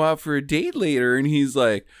could go out for a date later. And he's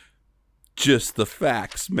like, just the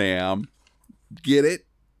facts, ma'am. Get it?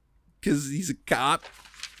 Because he's a cop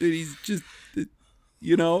and he's just,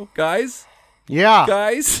 guys. Yeah.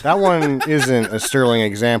 Guys. That one isn't a sterling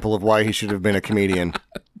example of why he should have been a comedian.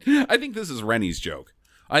 I think this is Rennie's joke.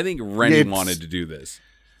 I think Rennie wanted to do this.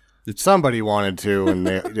 Somebody wanted to, and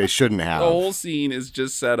they shouldn't have. The whole scene is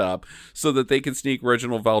just set up so that they can sneak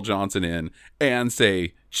Reginald Val Johnson in and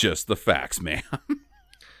say, just the facts, ma'am.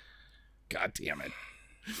 God damn it.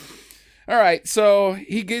 All right, so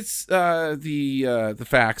he gets the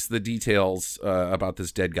facts, the details about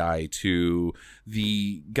this dead guy to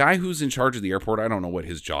the guy who's in charge of the airport. I don't know what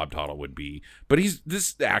his job title would be, but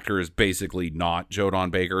this actor is basically not Joe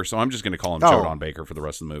Don Baker, so I'm just going to call him Joe Don Baker for the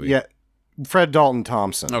rest of the movie. Yeah, Fred Dalton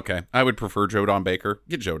Thompson. Okay, I would prefer Joe Don Baker.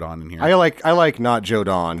 Get Joe Don in here. I like not Joe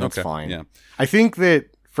Don. That's fine. Yeah, I think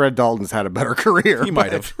that Fred Dalton's had a better career. He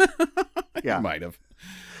might have. Yeah, he might have.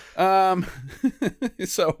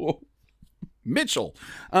 So. Mitchell,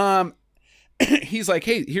 he's like,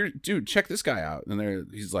 hey, here, dude, check this guy out. And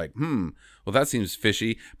he's like, well, that seems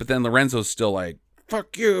fishy. But then Lorenzo's still like,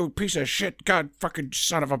 fuck you, piece of shit, god fucking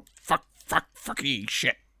son of a fucking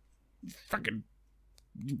shit. Fucking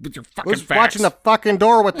with your fucking Who's facts. watching the fucking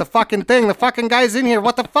door with the fucking thing? The fucking guy's in here.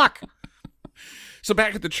 What the fuck? So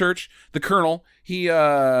back at the church, the colonel, he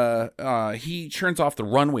turns off the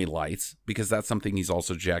runway lights because that's something he's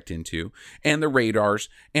also jacked into, and the radars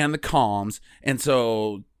and the comms, and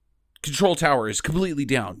so control tower is completely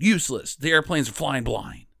down, useless. The airplanes are flying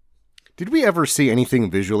blind. Did we ever see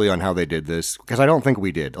anything visually on how they did this? Because I don't think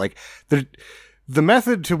we did. Like, the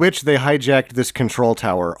method to which they hijacked this control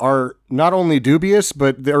tower are not only dubious,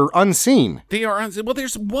 but they're unseen. They are well,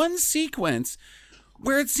 there's one sequence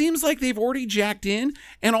where it seems like they've already jacked in,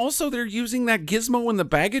 and also they're using that gizmo in the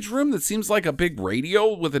baggage room that seems like a big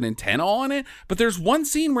radio with an antenna on it. But there's one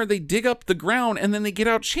scene where they dig up the ground and then they get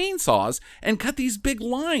out chainsaws and cut these big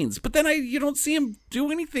lines. But then you don't see them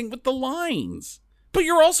do anything with the lines. But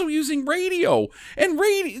you're also using radio, and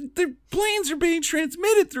the planes are being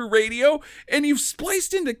transmitted through radio, and you've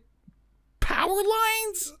spliced into power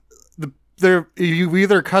lines? You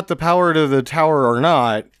either cut the power to the tower or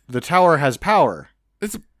not. The tower has power.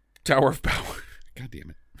 It's a tower of power. God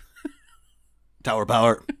damn it. Tower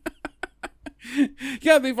power.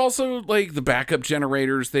 Yeah, they've also, like, the backup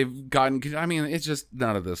generators they've gotten. I mean, it's just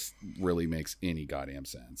none of this really makes any goddamn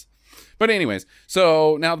sense. But anyways,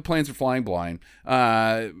 so now the planes are flying blind.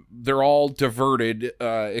 They're all diverted,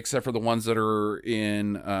 except for the ones that are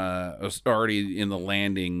already in the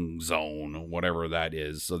landing zone, whatever that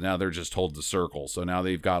is. So now they're just told to circle. So now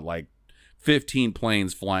they've got like 15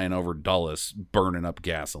 planes flying over Dulles, burning up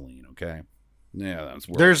gasoline. Okay, yeah, that's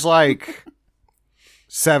where there's like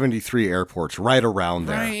 73 airports right around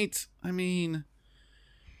there. Right. I mean,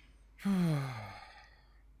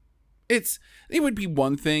 it would be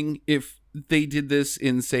one thing if they did this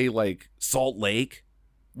in, say, like Salt Lake,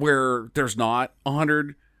 where there's not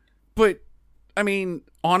 100. But I mean,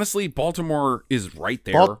 honestly, Baltimore is right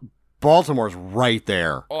there. Baltimore's right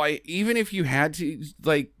there. Even if you had to,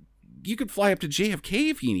 like, you could fly up to JFK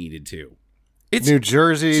if you needed to. It's New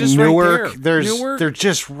Jersey, just Newark. right there. They're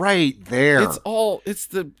just right there. It's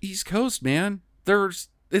the East Coast, man.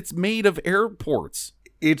 It's made of airports.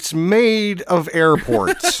 It's made of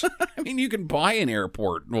airports. I mean, you can buy an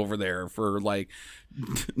airport over there for like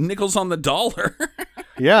nickels on the dollar.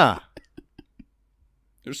 Yeah.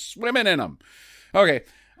 They're swimming in them. Okay.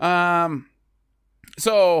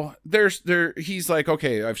 So he's like,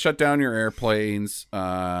 okay, I've shut down your airplanes.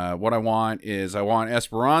 What I want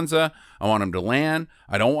Esperanza. I want him to land.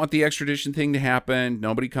 I don't want the extradition thing to happen.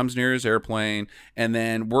 Nobody comes near his airplane. And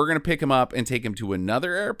then we're going to pick him up and take him to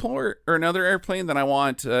another airport or another airplane that I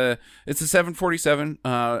want. It's a 747,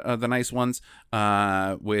 the nice ones,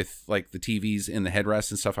 with like the TVs in the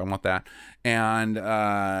headrest and stuff. I want that.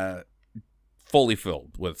 And, fully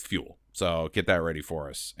filled with fuel. So get that ready for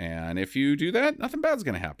us. And if you do that, nothing bad's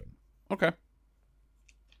going to happen. Okay.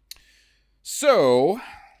 So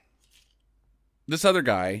this other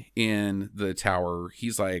guy in the tower,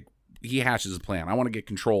 he's like, he hatches a plan. I want to get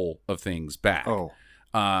control of things back. Oh.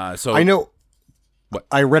 So I know. What?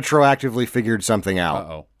 I retroactively figured something out.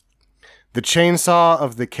 Uh-oh. The chainsaw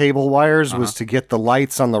of the cable wires was to get the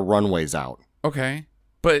lights on the runways out. Okay.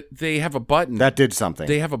 But they have a button. That did something.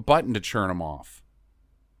 They have a button to turn them off.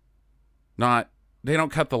 They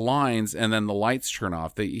don't cut the lines and then the lights turn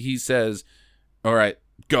off. He says, all right,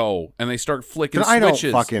 go. And they start flicking switches. I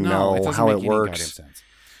don't fucking know how it works.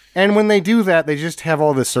 And when they do that, they just have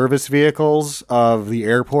all the service vehicles of the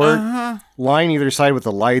airport line either side with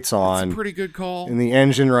the lights on. That's a pretty good call. And the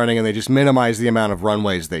engine running, and they just minimize the amount of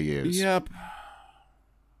runways they use. Yep.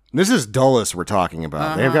 This is Dulles we're talking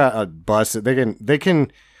about. They've got a bus that they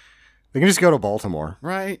can just go to Baltimore.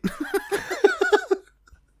 Right.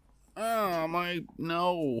 Oh,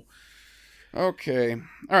 no. Okay.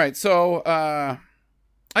 All right. So,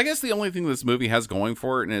 I guess the only thing this movie has going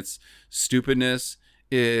for it and its stupidness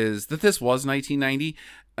is that this was 1990.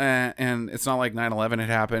 And it's not like 9/11 had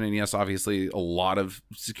happened. And yes, obviously a lot of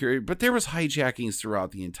security, but there was hijackings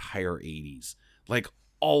throughout the entire 80s. Like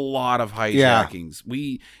a lot of hijackings.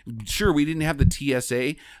 Yeah. We didn't have the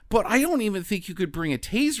TSA, but I don't even think you could bring a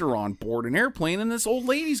taser on board an airplane. And this old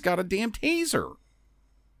lady's got a damn taser.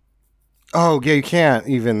 Oh, yeah, you can't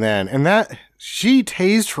even then. And she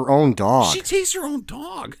tased her own dog. She tased her own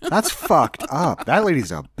dog. That's fucked up. That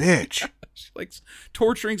lady's a bitch. She likes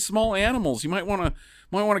torturing small animals. You might want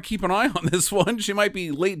to keep an eye on this one. She might be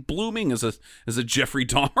late blooming as a Jeffrey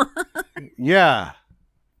Dahmer. Yeah.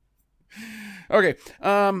 Okay.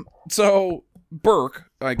 So Burke,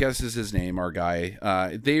 I guess is his name, our guy.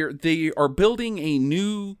 They are building a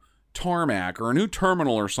new tarmac or a new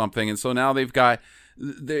terminal or something, and so now they've got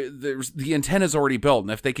the antenna's already built,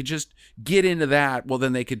 and if they could just get into that, well,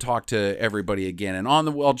 then they could talk to everybody again. And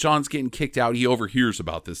while John's getting kicked out, he overhears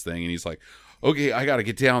about this thing, and he's like, okay, I got to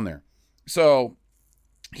get down there. So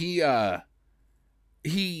he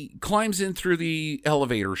climbs in through the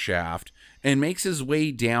elevator shaft and makes his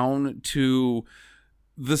way down to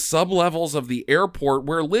the sublevels of the airport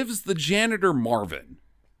where lives the janitor Marvin.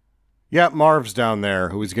 Yeah, Marv's down there,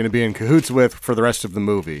 who he's going to be in cahoots with for the rest of the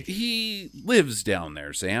movie. He lives down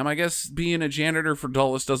there, Sam. I guess being a janitor for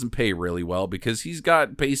Dulles doesn't pay really well because he's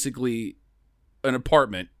got basically an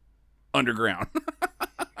apartment underground.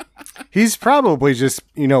 He's probably just,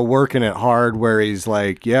 working it hard where he's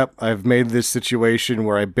like, yep, I've made this situation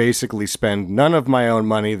where I basically spend none of my own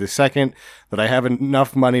money. The second that I have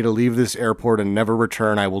enough money to leave this airport and never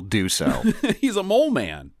return, I will do so. He's a mole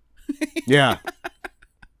man. Yeah.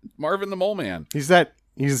 Marvin the Mole Man. He's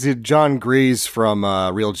the John Grease from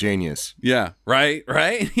Real Genius. Yeah, right?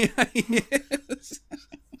 Yeah, he is.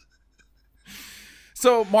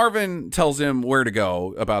 So Marvin tells him where to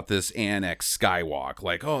go about this annex skywalk.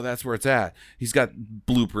 Like, oh, that's where it's at. He's got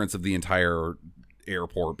blueprints of the entire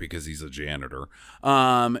airport because he's a janitor.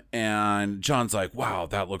 And John's like, wow,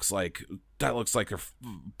 that looks like a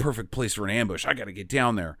perfect place for an ambush. I got to get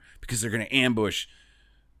down there because they're going to ambush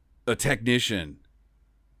a technician.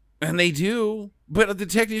 And they do, but the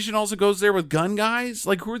technician also goes there with gun guys.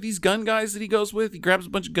 Like, who are these gun guys that he goes with? He grabs a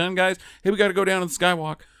bunch of gun guys. Hey, we got to go down to the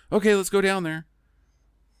skywalk. Okay, let's go down there.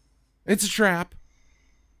 It's a trap.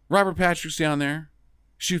 Robert Patrick's down there,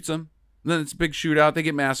 shoots them. And then it's a big shootout. They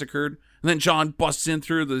get massacred. And then John busts in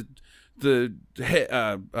through the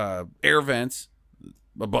air vents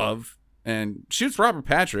above and shoots Robert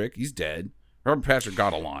Patrick. He's dead. Robert Patrick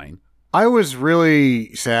got a line. I was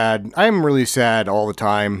really sad. I'm really sad all the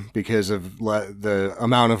time because of the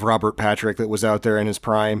amount of Robert Patrick that was out there in his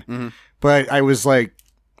prime. Mm-hmm. But I was like,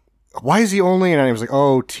 why is he only? And I was like,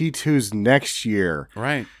 oh, T2's next year.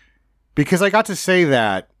 Right. Because I got to say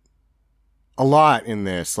that a lot in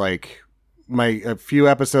this. Like, a few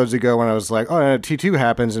episodes ago when I was like, oh, T2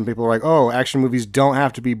 happens, and people were like, oh, action movies don't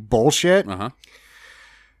have to be bullshit. Uh-huh.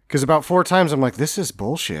 Because about 4 times I'm like, this is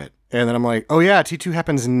bullshit. And then I'm like, oh yeah, T2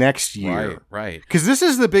 happens next year. Right. Because this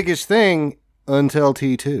is the biggest thing until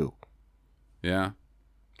T2. Yeah.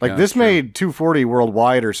 Like, this made 240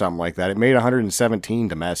 worldwide or something like that. It made 117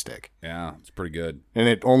 domestic. Yeah, it's pretty good. And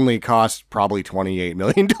it only cost probably $28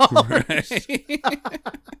 million.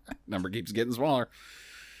 Right. Number keeps getting smaller.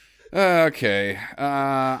 Okay.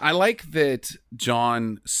 I like that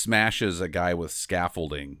John smashes a guy with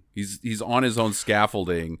scaffolding. He's on his own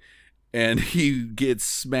scaffolding, and he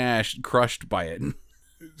gets crushed by it.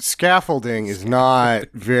 Scaffolding is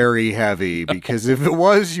not very heavy, because if it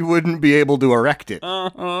was, you wouldn't be able to erect it.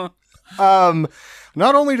 Uh-huh.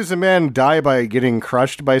 Not only does a man die by getting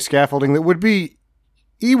crushed by scaffolding, he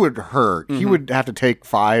would hurt. Mm-hmm. He would have to take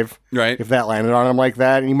 5 if that landed on him like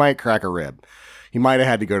that, and he might crack a rib. He might have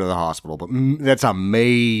had to go to the hospital, but that's a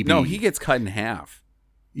maybe. No, he gets cut in half.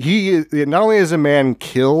 Not only is a man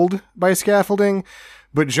killed by scaffolding,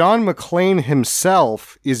 but John McClane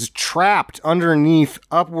himself is trapped underneath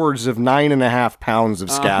upwards of 9.5 pounds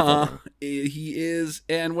of scaffolding. He is,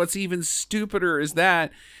 and what's even stupider is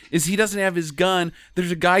he doesn't have his gun.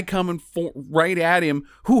 There's a guy coming right at him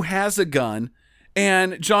who has a gun,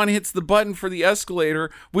 and John hits the button for the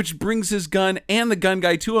escalator, which brings his gun and the gun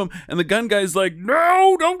guy to him, and the gun guy's like,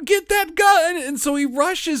 no, don't get that gun, and so he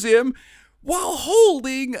rushes him while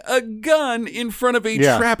holding a gun in front of a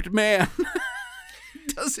trapped man.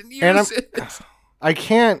 Doesn't use it. I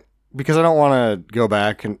can't, because I don't want to go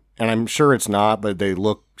back, and I'm sure it's not, but they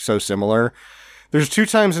look so similar. There's 2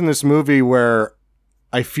 times in this movie where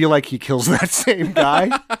I feel like he kills that same guy,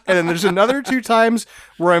 and then there's another 2 times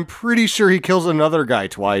where I'm pretty sure he kills another guy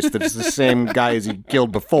twice that's the same guy as he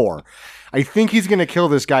killed before. I think he's going to kill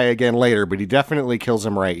this guy again later, but he definitely kills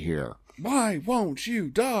him right here. Why won't you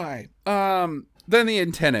die? Then the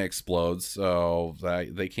antenna explodes, so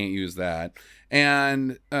they can't use that.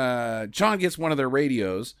 And John gets one of their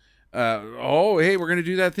radios. Hey, we're going to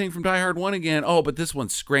do that thing from Die Hard 1 again. Oh, but this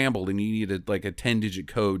one's scrambled, and you need a 10-digit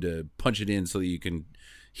code to punch it in so that you can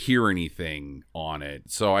hear anything on it.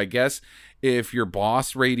 So I guess if your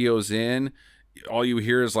boss radios in, all you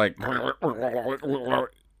hear is like,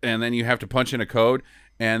 and then you have to punch in a code,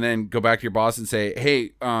 and then go back to your boss and say,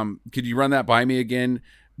 hey, could you run that by me again?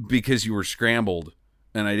 Because you were scrambled,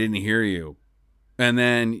 and I didn't hear you. And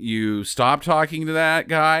then you stop talking to that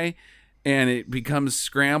guy, and it becomes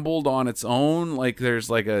scrambled on its own. Like there's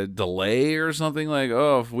like a delay or something. Like,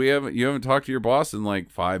 oh, if you haven't talked to your boss in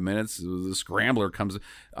like 5 minutes, the scrambler comes.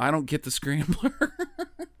 I don't get the scrambler.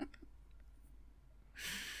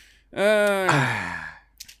 So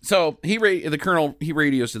the colonel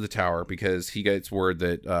radios to the tower because he gets word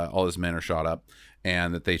that all his men are shot up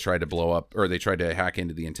and that they tried to blow up or they tried to hack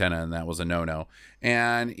into the antenna and that was a no-no.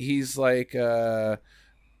 And he's like, so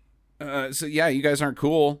yeah, you guys aren't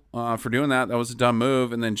cool for doing that. That was a dumb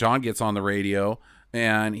move. And then John gets on the radio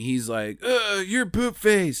and he's like, you're poop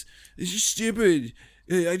face. This is stupid.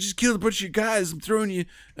 I just killed a bunch of your guys. I'm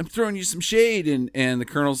throwing you some shade. And the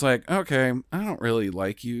colonel's like, okay, I don't really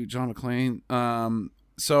like you, John McClane.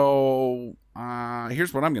 So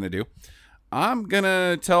here's what I'm going to do. I'm going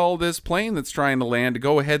to tell this plane that's trying to land to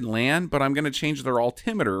go ahead and land, but I'm going to change their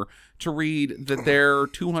altimeter to read that they're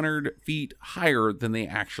 200 feet higher than they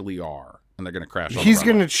actually are. And they're going to crash. He's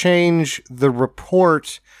going to change the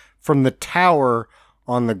report from the tower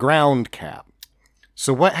on the ground cap.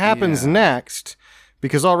 So what happens next,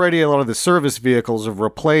 because already a lot of the service vehicles have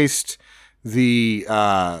replaced the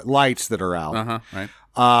lights that are out. Right.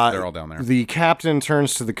 They're all down there. The captain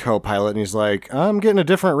turns to the co-pilot and he's like, I'm getting a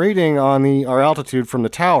different reading on our altitude from the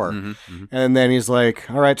tower. And then he's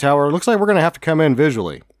like, all right, tower, looks like we're going to have to come in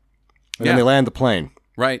visually. And then they land the plane.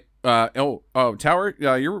 Right. Tower,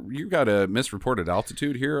 you got a misreported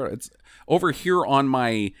altitude here. It's over here on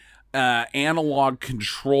my analog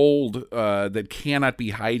controlled that cannot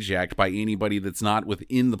be hijacked by anybody that's not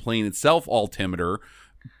within the plane itself altimeter.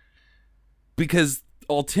 Because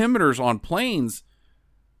altimeters on planes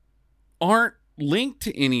aren't linked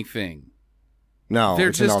to anything. No, they're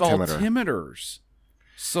it's just an altimeter. altimeters.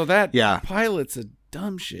 So that pilot's a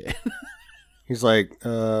dumb shit. He's like,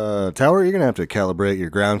 tower, you're going to have to calibrate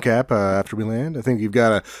your ground cap after we land. I think you've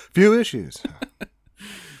got a few issues.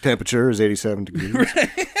 Temperature is 87 degrees.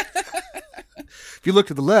 If you look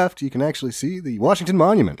to the left, you can actually see the Washington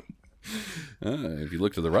Monument. If you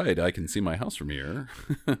look to the right, I can see my house from here.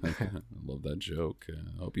 I love that joke.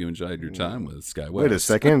 I hope you enjoyed your time with SkyWest. Wait a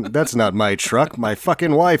second. That's not my truck. My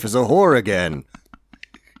fucking wife is a whore again.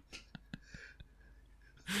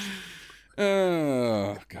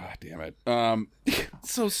 Oh, God damn it.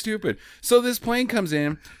 So stupid. So this plane comes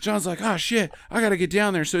in. John's like, oh, shit, I got to get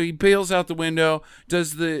down there. So he bails out the window,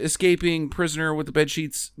 does the escaping prisoner with the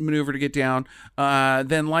bedsheets maneuver to get down,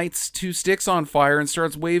 then lights two sticks on fire and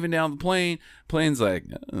starts waving down the plane. Plane's like,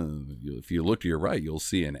 if you look to your right, you'll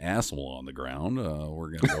see an asshole on the ground. We're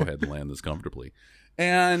going to go ahead and land this comfortably.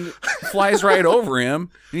 And flies right over him.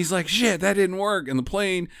 And he's like, shit, that didn't work. And the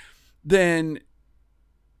plane then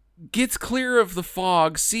gets clear of the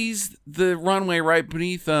fog, sees the runway right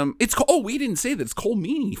beneath them. We didn't say that. It's Cole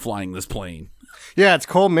Meany flying this plane. Yeah, it's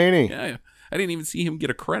Cole Meany. Yeah, I didn't even see him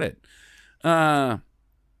get a credit.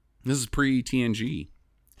 This is pre-TNG.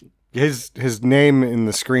 His name in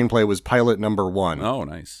the screenplay was Pilot Number 1. Oh,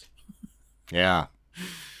 nice. Yeah.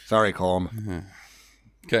 Sorry, Cole.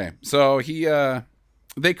 Okay, so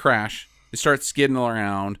they crash. They start skidding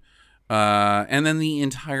around, and then the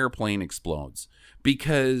entire plane explodes.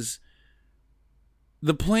 Because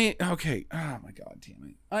the plane... Okay. Oh, my God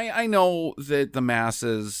damn it. I know that the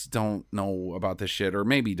masses don't know about this shit or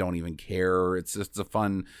maybe don't even care. It's just a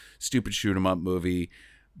fun, stupid shoot-'em-up movie.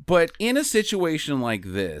 But in a situation like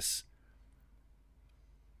this,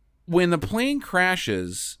 when the plane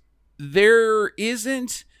crashes, there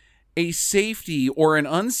isn't a safety or an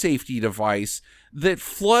unsafety device that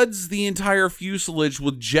floods the entire fuselage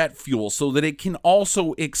with jet fuel so that it can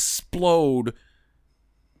also explode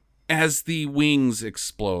as the wings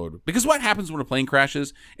explode. Because what happens when a plane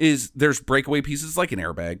crashes is there's breakaway pieces like an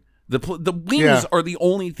airbag. The wings are the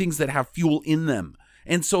only things that have fuel in them.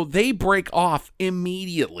 And so they break off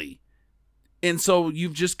immediately. And so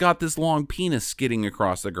you've just got this long penis skidding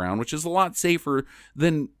across the ground, which is a lot safer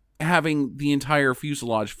than having the entire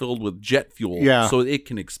fuselage filled with jet fuel so it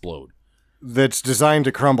can explode. That's designed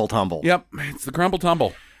to crumble tumble. Yep, it's the crumble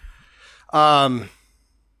tumble.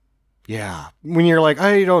 Yeah. When you're like,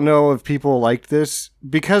 I don't know if people liked this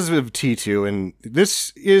because of T2, and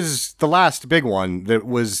this is the last big one that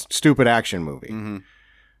was stupid action movie. Mm-hmm.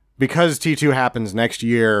 Because T2 happens next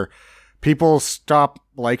year, people stop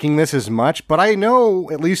liking this as much, but I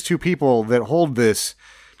know at least two people that hold this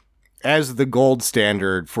as the gold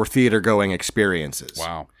standard for theater-going experiences.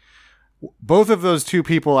 Wow. Both of those two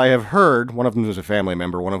people I have heard, one of them was a family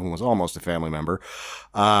member, one of them was almost a family member,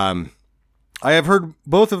 I have heard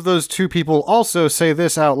both of those two people also say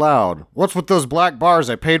this out loud. What's with those black bars?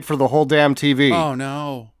 I paid for the whole damn TV. Oh,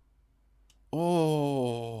 no.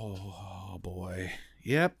 Oh, boy.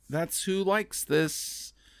 Yep, that's who likes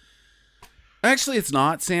this. Actually, it's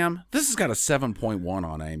not, Sam. This has got a 7.1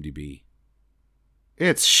 on IMDb.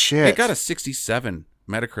 It's shit. It got a 67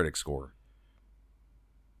 Metacritic score.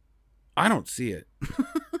 I don't see it.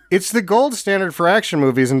 It's the gold standard for action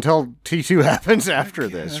movies until T2 happens after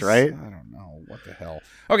this, right? I don't know. What the hell?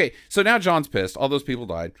 Okay, so now John's pissed. All those people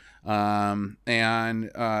died. And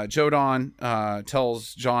Jodan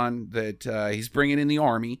tells John that he's bringing in the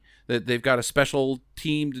army, that they've got a special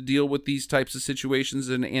team to deal with these types of situations,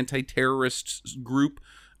 an anti-terrorist group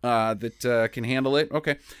that can handle it.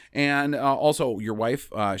 Okay. And also your wife,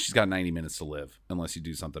 she's got 90 minutes to live unless you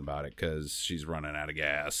do something about it because she's running out of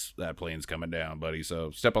gas. That plane's coming down, buddy.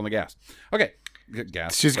 So step on the gas. Okay.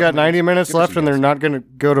 Gas. She's got 90 minutes left and they're not going to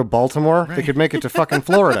go to Baltimore. Right. They could make it to fucking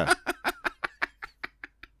Florida.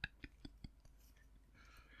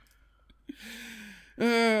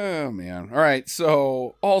 Oh, man. All right.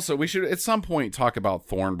 So also we should at some point talk about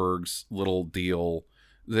Thornburg's little deal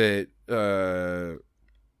that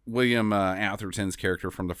William Atherton's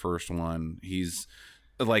character from the first one, he's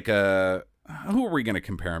like who are we going to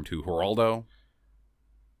compare him to? Geraldo?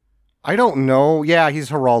 I don't know. Yeah, he's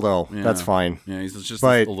Geraldo. Yeah. That's fine. Yeah, he's just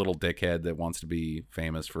a little dickhead that wants to be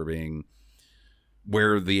famous for being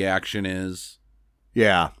where the action is.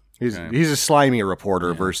 Yeah. He's a slimy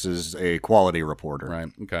reporter versus a quality reporter. Right.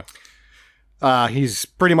 Okay. He's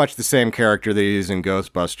pretty much the same character that he is in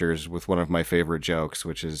Ghostbusters with one of my favorite jokes,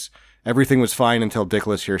 which is everything was fine until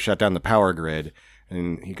Dickless here shut down the power grid.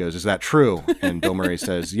 And he goes, "Is that true?" And Bill Murray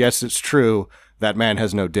says, "Yes, it's true. That man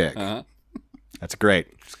has no dick." Uh-huh. That's great.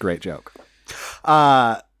 It's a great joke.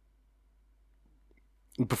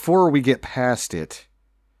 Before we get past it,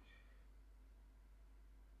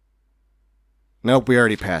 nope, we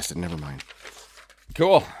already passed it. Never mind.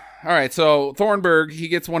 Cool. All right, so Thornburg, he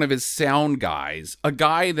gets one of his sound guys, a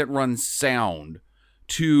guy that runs sound,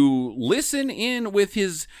 to listen in with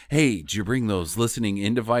his, hey, did you bring those listening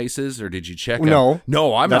in devices or did you check them?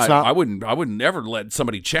 No, I'm not. I wouldn't never let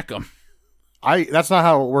somebody check them. That's not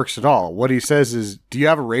how it works at all. What he says is, "Do you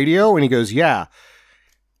have a radio?" And he goes, "Yeah."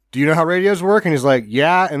 "Do you know how radios work?" And he's like,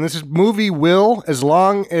 "Yeah." And this movie will, as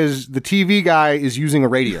long as the TV guy is using a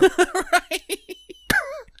radio. Right.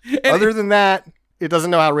 Other than that, it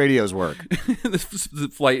doesn't know how radios work.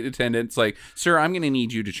 The flight attendant's like, "Sir, I'm going to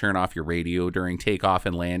need you to turn off your radio during takeoff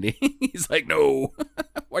and landing." He's like, "No."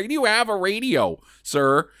 "Why do you have a radio,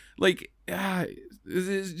 sir?" Like,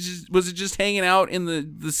 was it just hanging out in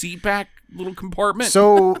the seat back little compartment?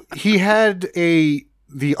 So he had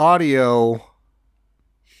the audio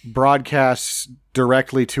broadcasts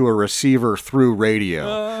directly to a receiver through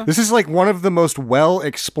radio. This is like one of the most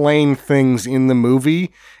well-explained things in the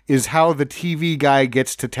movie is how the TV guy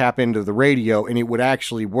gets to tap into the radio, and it would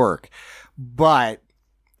actually work. But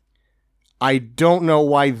I don't know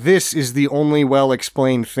why this is the only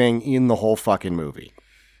well-explained thing in the whole fucking movie.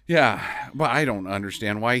 Yeah, but I don't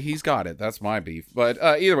understand why he's got it. That's my beef. But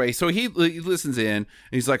either way, so he listens in, and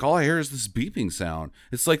he's like, all I hear is this beeping sound.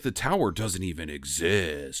 It's like the tower doesn't even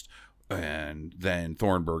exist. And then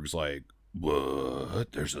Thornburg's like,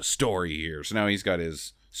 what? There's a story here. So now he's got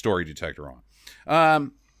his story detector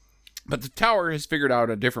on. But the tower has figured out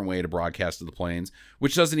a different way to broadcast to the planes,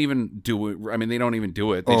 which doesn't even do it. I mean, they don't even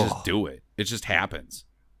do it. They just do it. It just happens.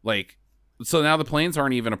 Like, so now the planes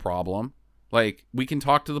aren't even a problem. Like, we can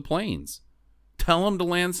talk to the planes. Tell them to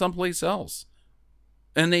land someplace else.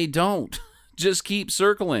 And they don't. Just keep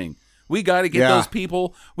circling. We got to get those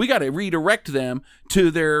people. We got to redirect them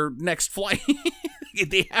to their next flight.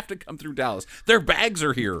 They have to come through Dallas. Their bags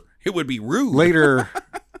are here. It would be rude. Later,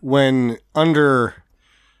 when under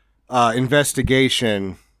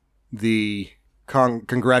investigation, the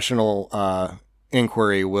congressional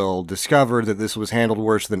inquiry will discover that this was handled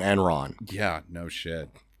worse than Enron. Yeah, no shit.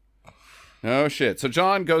 Oh, shit. So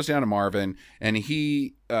John goes down to Marvin, and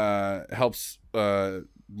he helps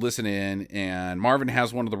listen in, and Marvin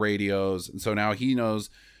has one of the radios, and so now he knows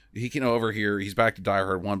he can overhear. He's back to Die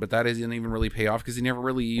Hard 1, but that doesn't even really pay off because he never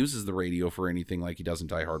really uses the radio for anything like he does in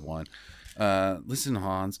Die Hard 1. Listen,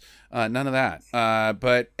 Hans, none of that.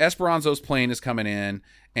 But Esperanzo's plane is coming in,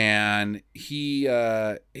 and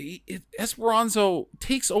Esperanzo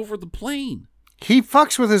takes over the plane. He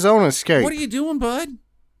fucks with his own escape. What are you doing, bud?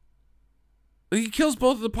 He kills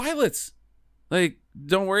both of the pilots. Like,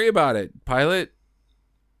 don't worry about it, pilot.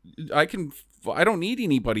 I don't need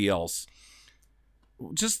anybody else.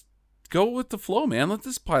 Just go with the flow, man. Let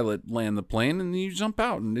this pilot land the plane, and then you jump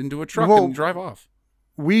out and into a truck and drive off.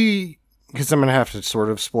 Because I'm going to have to sort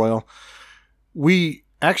of spoil. We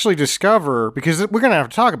actually discover, because we're going to have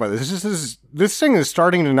to talk about this. This thing is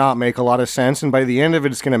starting to not make a lot of sense, and by the end of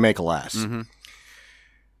it, it's going to make less. Mm-hmm.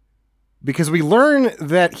 Because we learn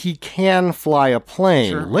that he can fly a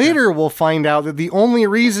plane. Sure, later, we'll find out that the only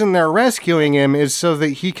reason they're rescuing him is so that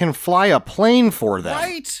he can fly a plane for them.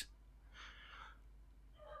 Right.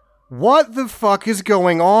 What the fuck is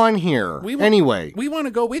going on here? Anyway. We want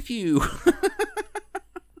to go with you.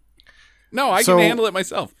 No, I can handle it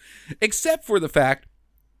myself. Except for the fact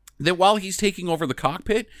that while he's taking over the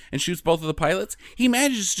cockpit and shoots both of the pilots, he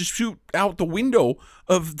manages to shoot out the window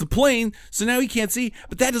of the plane, so now he can't see.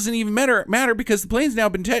 But that doesn't even matter because the plane's now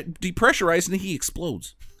been depressurized and he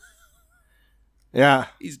explodes. Yeah.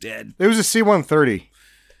 He's dead. It was a C-130.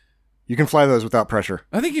 You can fly those without pressure.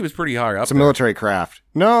 I think he was pretty high up. It's a military craft.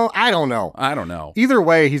 No, I don't know. Either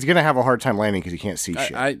way, he's going to have a hard time landing because he can't see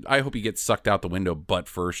shit. I hope he gets sucked out the window butt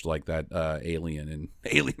first like that alien in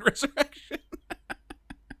Alien Resurrection.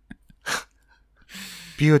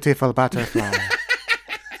 Beautiful butterfly.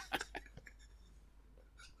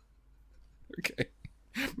 Okay.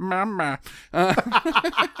 Mama.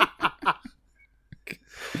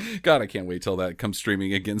 God, I can't wait till that comes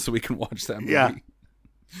streaming again so we can watch that movie. Yeah.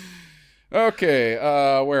 Okay,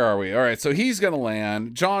 where are we? All right, so he's going to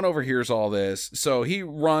land. John overhears all this, so he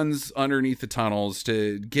runs underneath the tunnels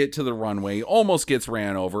to get to the runway, almost gets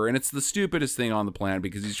ran over, and it's the stupidest thing on the planet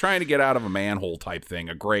because he's trying to get out of a manhole type thing,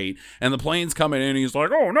 a grate, and the plane's coming in, and he's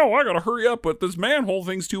like, oh no, I got to hurry up, but this manhole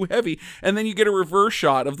thing's too heavy, and then you get a reverse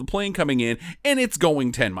shot of the plane coming in, and it's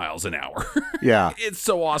going 10 miles an hour. Yeah. It's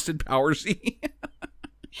so Austin Powersy.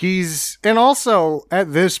 And also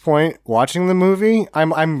at this point watching the movie,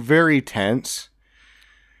 I'm very tense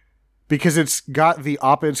because it's got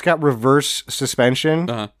reverse suspension.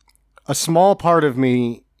 Uh-huh. A small part of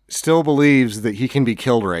me still believes that he can be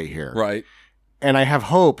killed right here. Right. And I have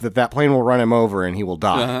hope that plane will run him over and he will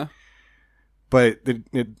die. Uh-huh. But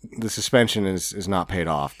the suspension is not paid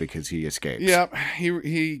off because he escapes. Yep.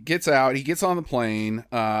 He gets out. He gets on the plane.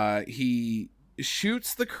 He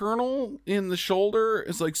shoots the colonel in the shoulder.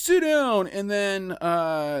 It's like, sit down. And then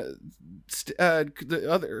the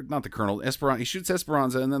other, not the colonel, Esperanza, he shoots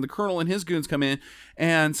Esperanza, and then the colonel and his goons come in,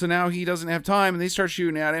 and so now he doesn't have time, and they start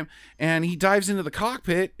shooting at him, and he dives into the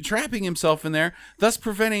cockpit, trapping himself in there, thus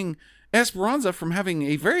preventing Esperanza from having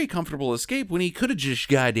a very comfortable escape when he could have just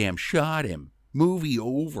goddamn shot him. Movie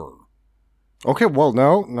over. Okay, well,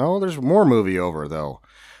 no, there's more movie over, though.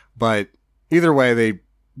 But either way,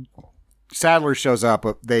 Sadler shows up.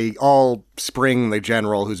 They all spring the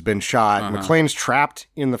general who's been shot. Uh-huh. McClane's trapped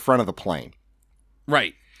in the front of the plane.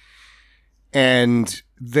 Right. And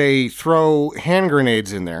they throw hand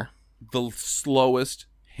grenades in there. The slowest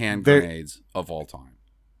hand grenades of all time.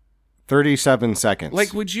 37 seconds.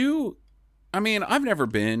 Like, I've never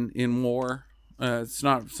been in war. It's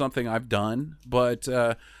not something I've done, but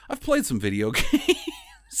I've played some video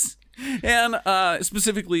games. And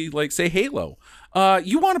specifically, like, say, Halo.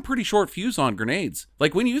 You want a pretty short fuse on grenades.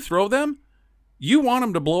 Like, when you throw them, you want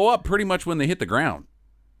them to blow up pretty much when they hit the ground.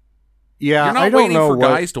 Yeah, you're not waiting for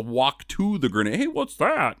guys to walk to the grenade. Hey, what's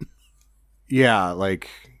that? Yeah, like,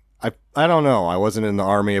 I don't know. I wasn't in the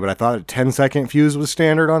army, but I thought a 10-second fuse was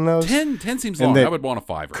standard on those. 10 seems long. I would want a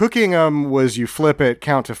 5. Cooking them was you flip it,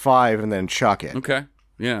 count to 5, and then chuck it. Okay,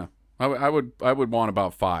 yeah. I would want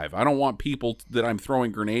about 5. I don't want people that I'm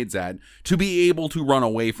throwing grenades at to be able to run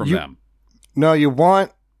away from them. No, you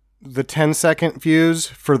want the 10-second fuse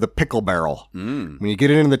for the pickle barrel. When you get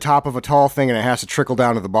it into the top of a tall thing and it has to trickle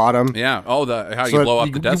down to the bottom. Yeah. Oh, how you blow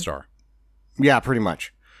up the Death Star. Yeah, pretty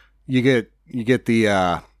much. You get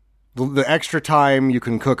the extra time you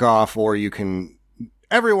can cook off, or you can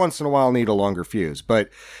every once in a while need a longer fuse. But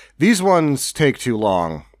these ones take too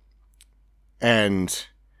long, and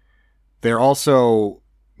they're also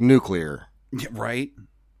nuclear. Yeah, right.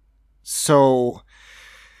 So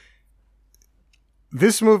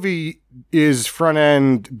this movie is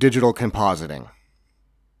front-end digital compositing.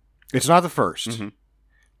 It's not the first. Mm-hmm.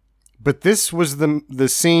 But this was the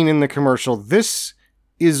scene in the commercial. This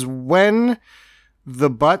is when the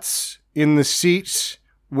butts in the seats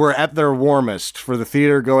were at their warmest for the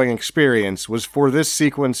theater-going experience, was for this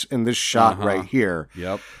sequence in this shot right here.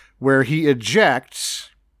 Yep. Where he ejects...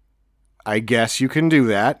 I guess you can do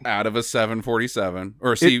that. Out of a 747.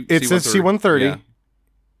 Or it's a C-130. Yeah.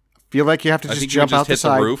 Feel like you have to just jump out the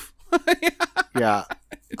side. The roof. Yeah.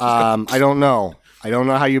 I don't know. I don't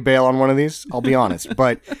know how you bail on one of these, I'll be honest.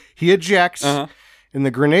 But he ejects, and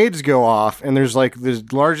the grenades go off, and there's like the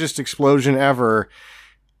largest explosion ever,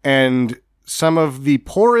 and some of the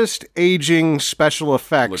poorest aging special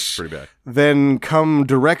effects looks pretty bad. Then come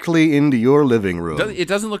directly into your living room. It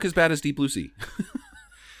doesn't look as bad as Deep Blue Sea.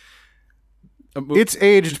 It's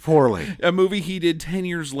aged poorly. A movie he did 10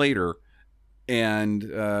 years later and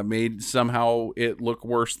made somehow it look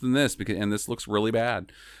worse than this, and this looks really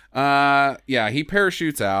bad. Yeah, he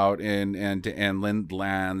parachutes out and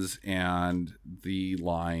lands, and the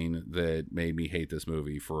line that made me hate this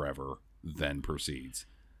movie forever then proceeds.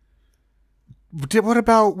 What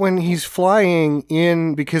about when he's flying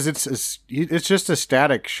in, because it's just a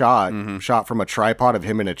static shot, shot from a tripod of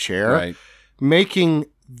him in a chair, Right. making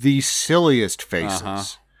the silliest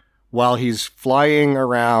faces while he's flying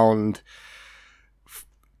around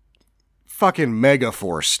fucking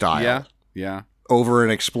Megaforce style Yeah. over an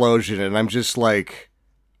explosion. And I'm just like,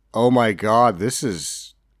 oh my God, this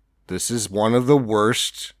is one of the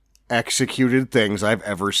worst executed things I've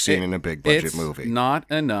ever seen in a big budget movie. Not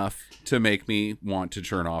enough to make me want to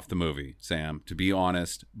turn off the movie, Sam, to be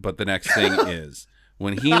honest. But the next thing is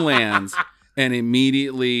when he lands and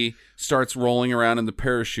immediately starts rolling around in the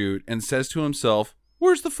parachute and says to himself,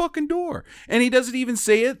 "Where's the fucking door?" And he doesn't even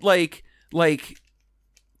say it like,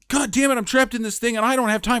 God damn it, I'm trapped in this thing and I don't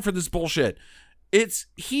have time for this bullshit.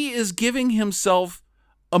 He is giving himself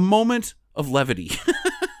a moment of levity.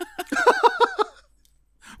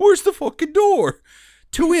 Where's the fucking door?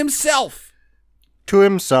 To himself. To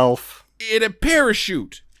himself. In a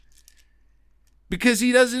parachute. Because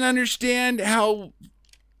he doesn't understand how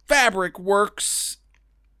fabric works.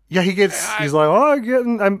 Yeah, he's like,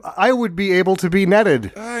 I would be able to be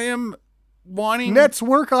netted. I am wanting... Nets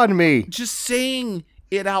work on me. Just saying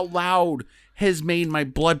it out loud has made my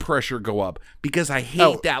blood pressure go up because I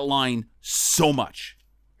hate that line so much.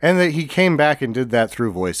 And that he came back and did that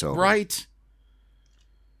through voiceover. Right?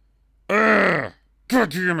 God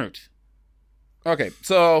damn it. Okay,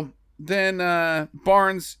 so then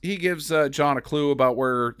Barnes, he gives John a clue about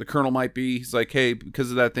where the colonel might be. He's like, hey, because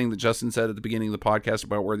of that thing that Justin said at the beginning of the podcast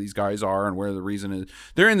about where these guys are and where the reason is,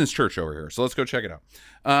 they're in this church over here. So let's go check it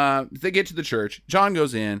out. They get to the church. John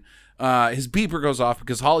goes in. His beeper goes off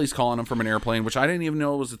because Holly's calling him from an airplane, which I didn't even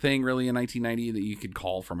know was a thing really in 1990 that you could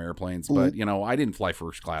call from airplanes. But, you know, I didn't fly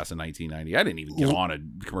first class in 1990. I didn't even get on a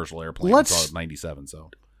commercial airplane until 97. So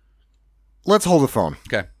let's hold the phone.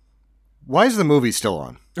 Okay. Why is the movie still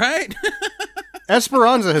on? Right?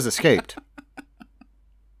 Esperanza has escaped.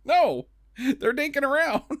 No, they're dinking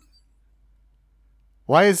around.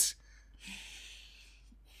 Why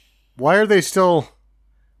are they still...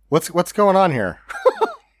 What's going on here?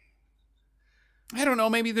 I don't know.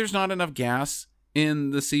 Maybe there's not enough gas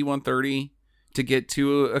in the C-130 to get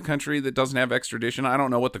to a country that doesn't have extradition. I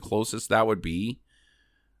don't know what the closest that would be.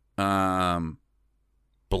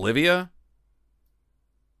 Bolivia?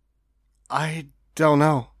 I don't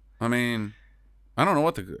know. I mean, I don't know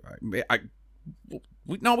what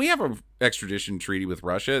we have an extradition treaty with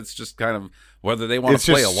Russia. It's just kind of whether they want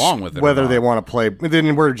to play along with it. Whether they want to play,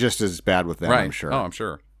 then we're just as bad with them, right. I'm sure. Oh, I'm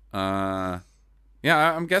sure.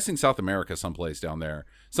 Yeah, I'm guessing South America someplace down there.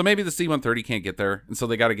 So maybe the C-130 can't get there, and so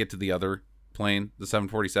they got to get to the other plane, the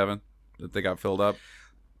 747, that they got filled up.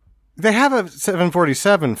 They have a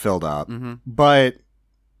 747 filled up, but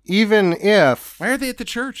even if... Why are they at the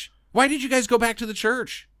church? Why did you guys go back to the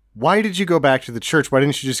church? Why did you go back to the church? Why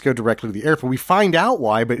didn't you just go directly to the airport? We find out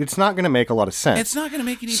why, but it's not going to make a lot of sense. It's not going to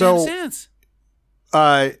make any damn sense.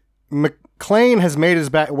 McClane has made his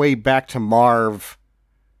way back to Marv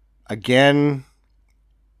again,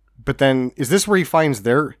 but then is this where he finds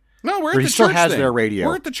their... No, we're at the church he still has their radio.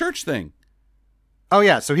 We're at the church thing. Oh,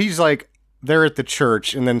 yeah, so he's like, they're at the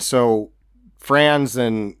church, and then so Franz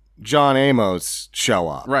and John Amos show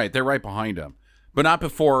up. Right, they're right behind him. But not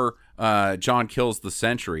before John kills the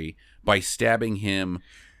sentry by stabbing him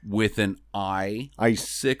with an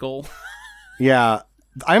icicle. Yeah,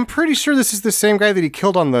 I'm pretty sure this is the same guy that he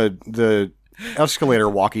killed on the escalator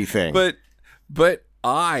walkie thing. But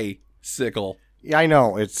icicle. Yeah, I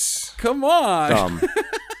know. It's... Come on. Dumb.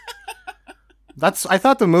 I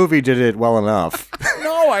thought the movie did it well enough.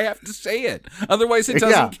 No, I have to say it. Otherwise it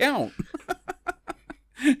doesn't count.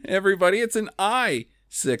 Everybody, it's an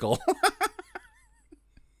icicle.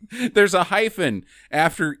 There's a hyphen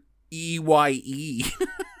after EYE.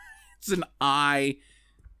 It's an I.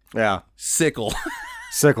 Yeah. Sickle.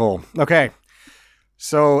 Sickle. Okay.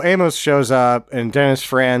 So Amos shows up and Dennis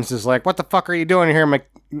Franz is like, what the fuck are you doing here,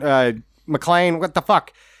 McClane? What the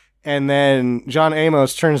fuck? And then John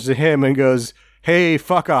Amos turns to him and goes, hey,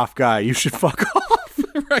 fuck off guy. You should fuck off.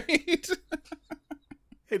 Right.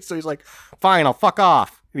 And so he's like, fine, I'll fuck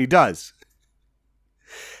off. And he does.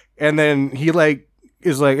 And then he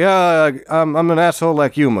is like, yeah, I'm an asshole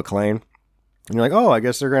like you, McClane. And you're like, oh, I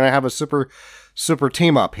guess they're going to have a super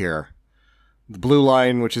team up here. The Blue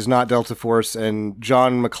Line, which is not Delta Force, and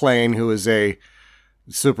John McClane, who is a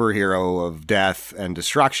superhero of death and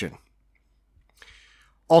destruction.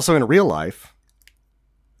 Also in real life,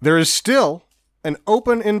 there is still an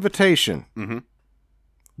open invitation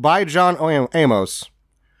by John Amos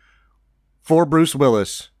for Bruce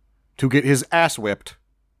Willis to get his ass whipped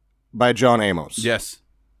by John Amos. Yes.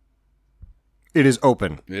 It is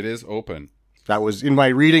open. It is open. That was in my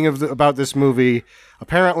reading about this movie.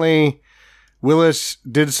 Apparently, Willis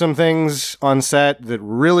did some things on set that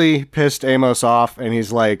really pissed Amos off, and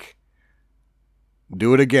he's like,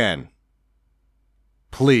 do it again.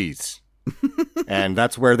 Please. And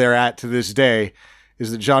that's where they're at to this day,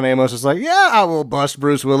 is that John Amos is like, yeah, I will bust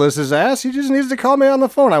Bruce Willis's ass. He just needs to call me on the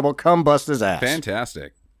phone. I will come bust his ass.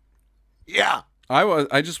 Fantastic. Yeah.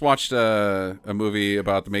 I just watched a movie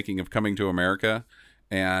about the making of Coming to America,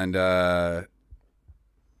 and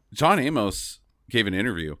John Amos gave an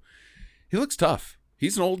interview. He looks tough.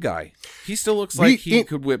 He's an old guy. He still looks like he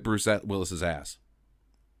could whip Bruce Willis's ass.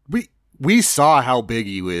 We saw how big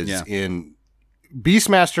he is in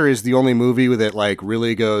Beastmaster. Is the only movie that like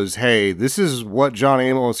really goes, hey, this is what John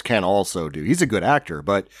Amos can also do. He's a good actor,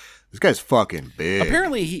 but this guy's fucking big.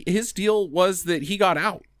 Apparently, his deal was that he got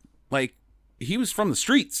out. Like, he was from the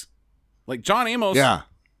streets. Like, John Amos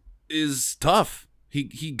is tough.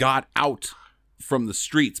 He got out from the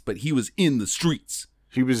streets, but he was in the streets.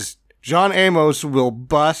 John Amos will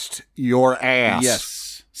bust your ass.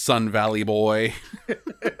 Yes, Sun Valley boy.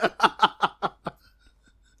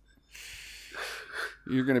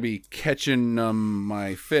 You're going to be catching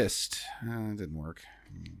my fist. It didn't work.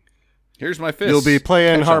 Here's my fist. You'll be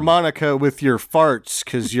playing harmonica with your farts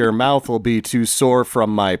because your mouth will be too sore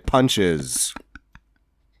from my punches.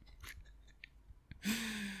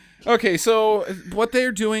 Okay, so what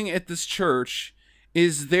they're doing at this church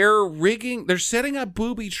is they're setting up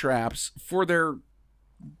booby traps for their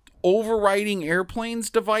overriding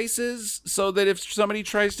airplanes devices so that if somebody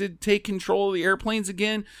tries to take control of the airplanes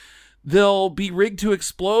again, they'll be rigged to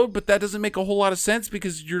explode. But that doesn't make a whole lot of sense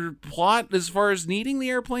because your plot as far as needing the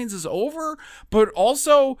airplanes is over. But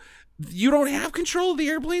also, you don't have control of the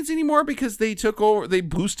airplanes anymore because they took over. They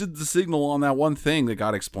boosted the signal on that one thing that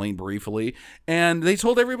got explained briefly, and they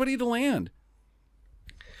told everybody to land.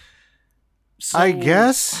 So, I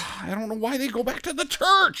guess. I don't know why they go back to the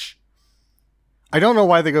church. I don't know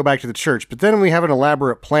why they go back to the church, but then we have an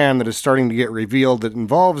elaborate plan that is starting to get revealed that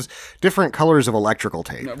involves different colors of electrical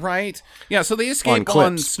tape. Right. Yeah, so they escape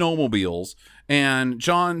on snowmobiles, and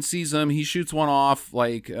John sees them. He shoots one off,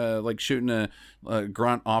 like shooting a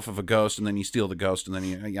grunt off of a ghost, and then you steal the ghost, and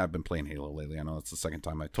then I've been playing Halo lately. I know that's the second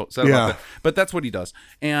time I said about that, but that's what he does.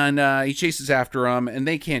 And he chases after them, and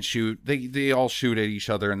they can't shoot. They all shoot at each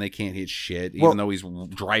other, and they can't hit shit, even though he's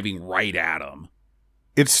driving right at them.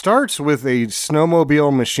 It starts with a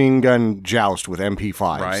snowmobile machine gun joust with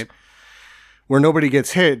MP5s. Right. Where nobody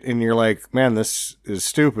gets hit, and you're like, man, this is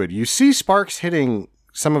stupid. You see sparks hitting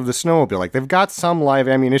some of the snowmobile. Like, they've got some live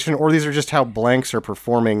ammunition, or these are just how blanks are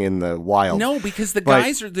performing in the wild. No, because the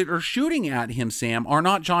guys that are shooting at him, Sam, are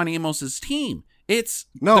not John Amos's team. It's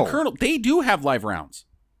the Colonel. They do have live rounds.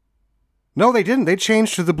 No, they didn't. They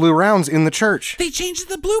changed to the blue rounds in the church. They changed to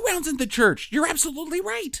the blue rounds in the church. You're absolutely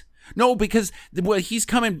right. No, because when he's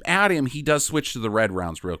coming at him, he does switch to the red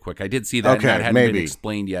rounds real quick. I did see that. Okay, that hadn't maybe been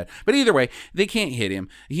explained yet. But either way, they can't hit him.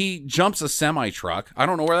 He jumps a semi-truck. I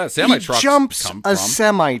don't know where that semi-truck jumps come a from.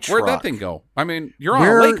 semi-truck. Where'd that thing go? I mean, you're on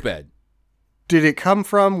a lake bed. Did it come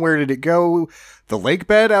from? Where did it go? The lake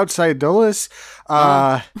bed outside Dulles?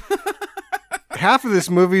 Half of this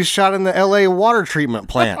movie's shot in the LA water treatment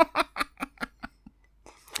plant.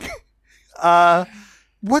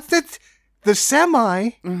 What the semi?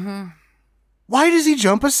 Mm-hmm. Why does he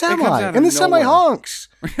jump a semi? And the semi honks.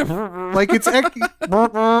 Like it's...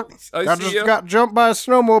 I just got jumped by a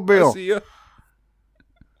snowmobile. I see ya.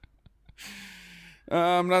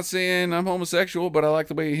 I'm not saying I'm homosexual, but I like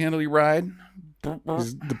the way you handle your ride.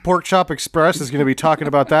 The Pork Chop Express is going to be talking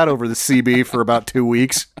about that over the CB for about 2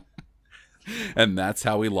 weeks. And that's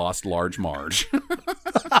how we lost Large Marge.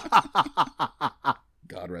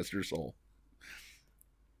 God rest her soul.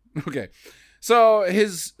 Okay, so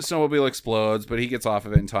his snowmobile explodes, but he gets off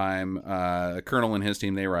of it in time. Colonel and his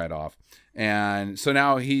team, they ride off. And so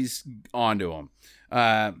now he's on to him.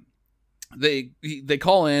 They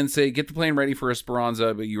call in, say, get the plane ready for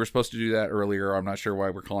Esperanza, but you were supposed to do that earlier. I'm not sure why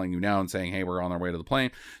we're calling you now and saying, hey, we're on our way to the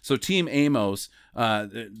plane. So Team Amos,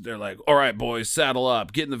 they're like, all right, boys, saddle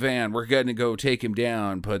up, get in the van. We're going to go take him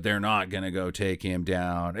down, but they're not going to go take him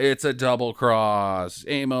down. It's a double cross.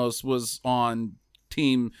 Amos was on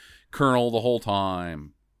Team Colonel the whole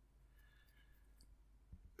time.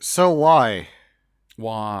 So why?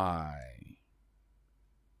 Why?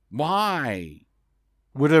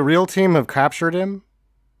 Would a real team have captured him?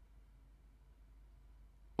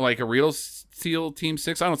 Like a real SEAL Team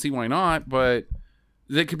 6? I don't see why not, but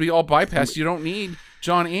they could be all bypassed. You don't need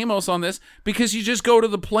John Amos on this because you just go to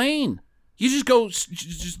the plane. You just go,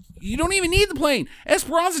 you don't even need the plane.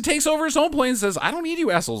 Esperanza takes over his own plane and says, I don't need you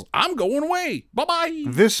assholes. I'm going away. Bye-bye.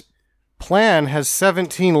 This plan has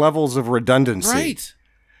 17 levels of redundancy. Right.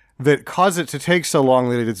 That cause it to take so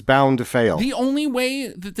long that it's bound to fail. The only way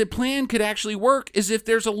that the plan could actually work is if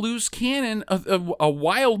there's a loose cannon, a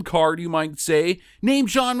wild card, you might say, named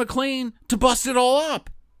John McClane to bust it all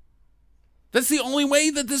up. That's the only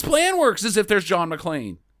way that this plan works, is if there's John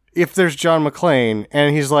McClane. If there's John McClane,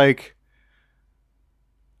 and he's like,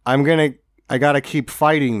 I gotta keep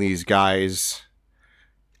fighting these guys.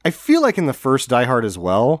 I feel like in the first Die Hard as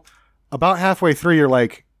well, about halfway through, you're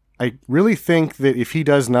like, I really think that if he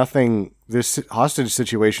does nothing, this hostage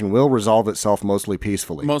situation will resolve itself mostly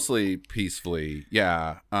peacefully. Mostly peacefully,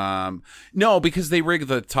 yeah. No, because they rig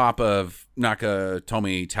the top of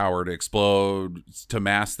Nakatomi Tower to explode to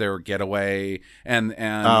mask their getaway, and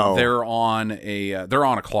they're on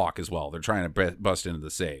a clock as well. They're trying to bust into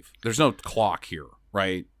the safe. There's no clock here,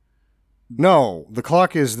 right? No, the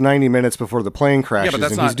clock is 90 minutes before the plane crashes, but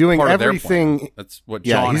that's and not he's doing part everything. Of their plan. That's what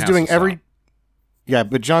John he's has doing to stop. Yeah,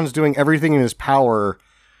 but John's doing everything in his power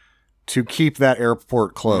to keep that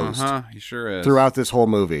airport closed. He sure is. Throughout this whole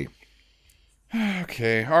movie.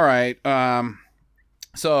 Okay, all right.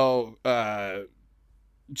 So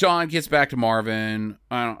John gets back to Marvin.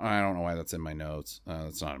 I don't know why that's in my notes.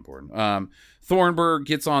 That's not important. Thornburg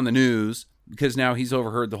gets on the news because now he's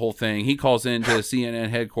overheard the whole thing. He calls into CNN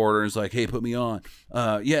headquarters like, hey, put me on.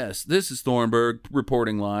 Yes, this is Thornburg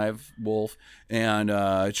reporting live, Wolf. And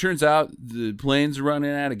it turns out the plane's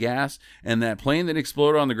running out of gas. And that plane that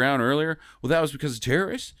exploded on the ground earlier, well, that was because of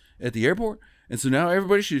terrorists at the airport. And so now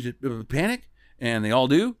everybody should panic. And they all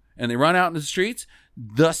do. And they run out in the streets,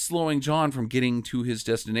 thus slowing John from getting to his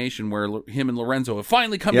destination where him and Lorenzo have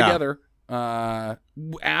finally come together.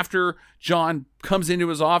 After John comes into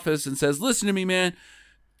his office and says, listen to me, man,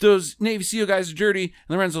 those Navy SEAL guys are dirty.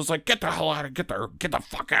 And Lorenzo's like, get the hell out of, get the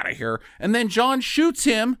fuck out of here. And then John shoots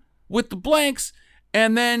him with the blanks.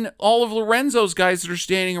 And then all of Lorenzo's guys that are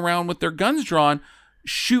standing around with their guns drawn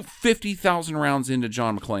shoot 50,000 rounds into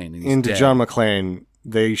John McClane. And he's dead. John McClane.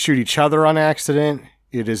 They shoot each other on accident.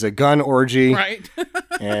 It is a gun orgy. Right.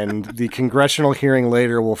 And the congressional hearing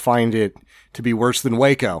later will find it to be worse than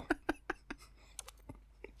Waco.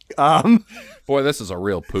 Boy, this is a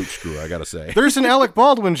real pooch screw, I gotta say. There's an Alec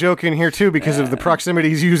Baldwin joke in here too because of the proximity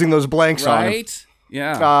he's using those blanks on him. Right?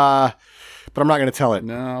 Yeah. But I'm not going to tell it.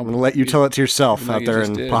 No, I'm going to let you tell it to yourself out there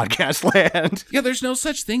in did. podcast land. Yeah, there's no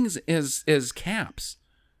such things as caps.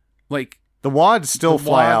 Like the wads still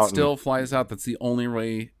fly out. Still flies out. That's the only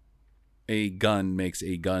way a gun makes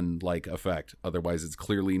a gun-like effect. Otherwise, it's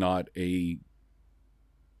clearly not a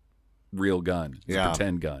real gun. It's a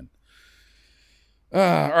pretend gun.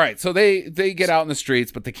 All right, so they get out in the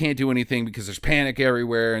streets, but they can't do anything because there's panic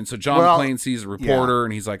everywhere. And so John McClane sees a reporter,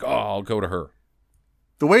 and he's like, "Oh, I'll go to her."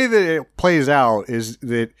 The way that it plays out is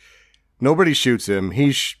that nobody shoots him.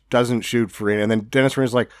 He doesn't shoot for it, and then Dennis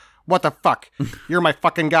Farina's like, "What the fuck? You're my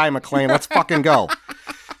fucking guy, McClane. Let's fucking go."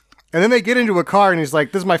 And then they get into a car, and he's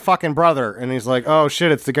like, "This is my fucking brother." And he's like, "Oh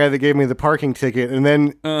shit, it's the guy that gave me the parking ticket." And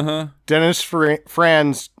then Dennis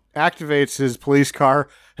Franz activates his police car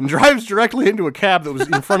and drives directly into a cab that was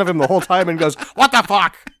in front of him the whole time and goes, "What the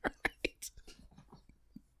fuck?"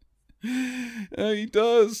 He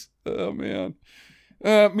does. Oh, man.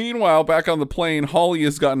 Meanwhile, back on the plane, Holly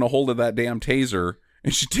has gotten a hold of that damn taser,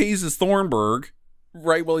 and she tases Thornburg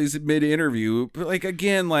right while he's mid-interview. But, like,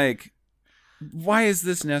 again, like, why is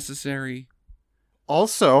this necessary?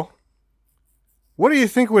 Also, what do you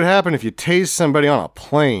think would happen if you tased somebody on a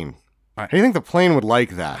plane? How do you think the plane would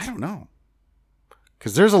like that? I don't know.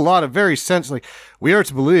 Because there's a lot of very sensitive... We are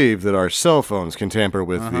to believe that our cell phones can tamper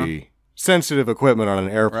with the sensitive equipment on an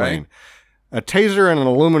airplane. Right. A taser in an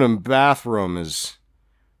aluminum bathroom is...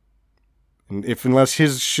 Unless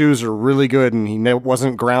his shoes are really good and he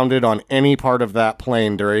wasn't grounded on any part of that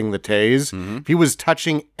plane during the tase, if he was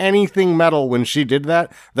touching anything metal when she did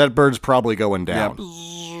that, that bird's probably going down.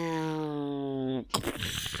 Yeah.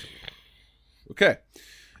 Okay.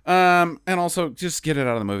 And also, just get it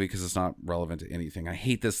out of the movie because it's not relevant to anything. I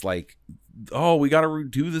hate this, like, oh, we got to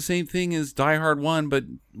do the same thing as Die Hard 1, but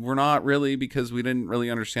we're not really because we didn't really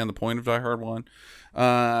understand the point of Die Hard 1.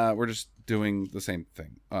 We're just doing the same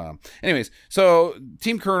thing. Anyways, so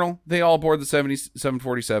Team Colonel, they all board the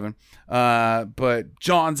 747, but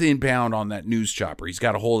John's inbound on that news chopper. He's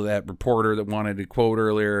got a hold of that reporter that wanted to quote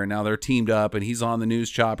earlier, and now they're teamed up, and he's on the news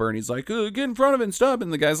chopper, and he's like, get in front of it and stop.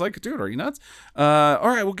 And the guy's like, dude, are you nuts? All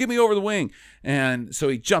right, well, get me over the wing. And so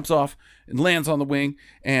he jumps off and lands on the wing,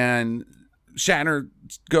 and Shatner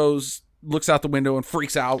looks out the window and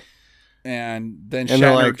freaks out. And then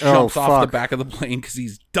Shatner jumps off the back of the plane because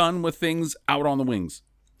he's done with things out on the wings.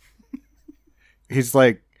 He's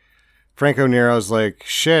like, Franco Nero's like,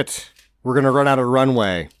 shit, we're going to run out of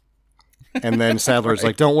runway. And then Sadler's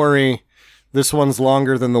like, don't worry, this one's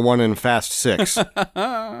longer than the one in Fast 6.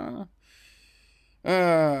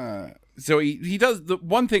 So he does the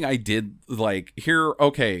one thing I did like here.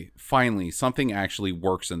 Okay, finally something actually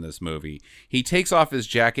works in this movie. He takes off his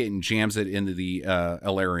jacket and jams it into the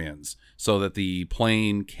Illyrians so that the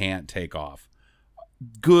plane can't take off.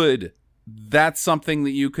 Good. That's something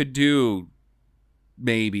that you could do.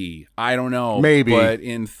 Maybe. I don't know. Maybe. But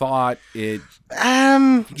in thought, it.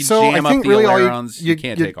 So I think really all you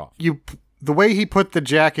can't take off. The way he put the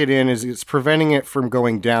jacket in is it's preventing it from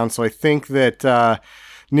going down. So I think that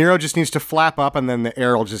Nero just needs to flap up, and then the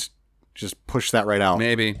air will just push that right out.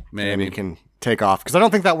 Maybe. And he can take off. Because I don't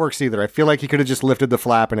think that works either. I feel like he could have just lifted the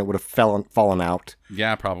flap and it would have fallen out.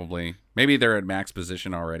 Yeah, probably. Maybe they're at max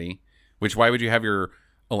position already. Which, why would you have your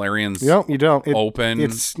Illyrians No, you don't. open?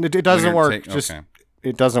 It doesn't work. Okay.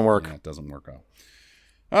 It doesn't work. Yeah, it doesn't work out.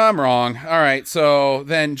 I'm wrong. All right, so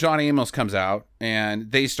then John Amos comes out,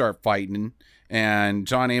 and they start fighting, and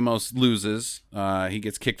John Amos loses. He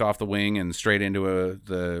gets kicked off the wing and straight into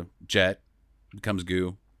the jet. Becomes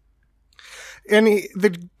goo. And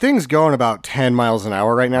the thing's going about 10 miles an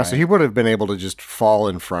hour right now, so he would have been able to just fall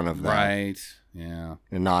in front of that. Right, yeah.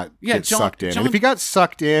 And not get sucked in. And if he got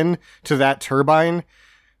sucked in to that turbine,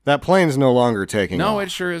 that plane's no longer taking off. No, it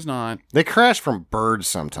sure is not. They crash from birds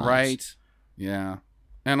sometimes. Right, yeah.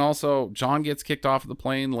 And also, John gets kicked off of the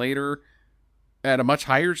plane later at a much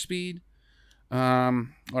higher speed.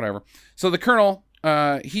 Whatever. So the colonel,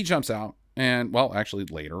 he jumps out. And, well, actually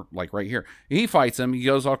later, like right here. He fights him. He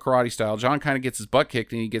goes all karate style. John kind of gets his butt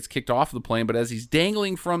kicked, and he gets kicked off the plane. But as he's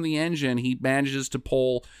dangling from the engine, he manages to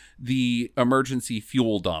pull the emergency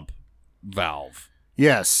fuel dump valve.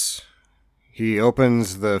 Yes. He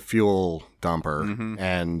opens the fuel dumper.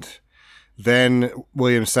 And then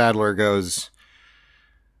William Sadler goes,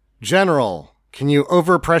 General, can you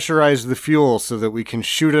overpressurize the fuel so that we can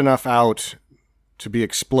shoot enough out to be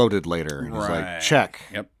exploded later? And he's like, check.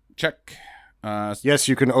 Yep. Check. Yes,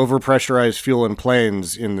 you can overpressurize fuel in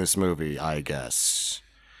planes in this movie, I guess.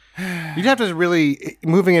 You'd have to really,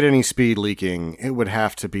 moving at any speed leaking, it would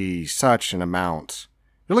have to be such an amount.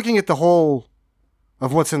 You're looking at the whole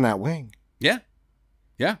of what's in that wing. Yeah.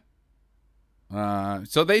 Yeah.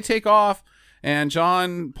 So they take off, and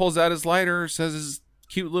John pulls out his lighter, says his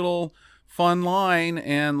cute little fun line,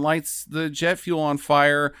 and lights the jet fuel on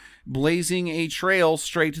fire, blazing a trail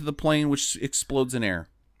straight to the plane, which explodes in air.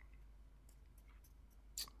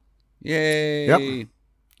 Yay. Yep.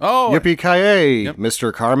 Oh. Yippee-ki-yay,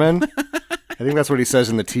 Mr. Carmen. I think that's what he says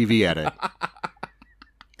in the TV edit.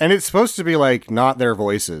 And it's supposed to be like not their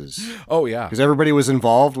voices. Oh, yeah. Because everybody was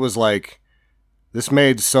involved was like, this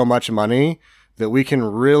made so much money that we can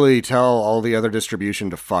really tell all the other distribution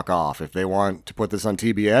to fuck off. If they want to put this on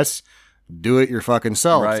TBS, do it your fucking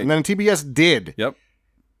selves. Right. And then TBS did. Yep.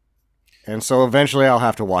 And so eventually I'll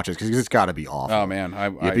have to watch it because it's got to be awful. Oh, man.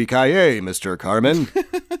 Yippee-ki-yay, Mr. Carmen.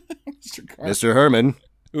 Mr. Herman.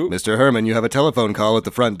 Ooh. Mr. Herman, you have a telephone call at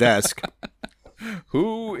the front desk.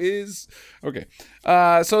 Who is... Okay.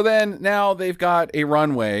 So then now they've got a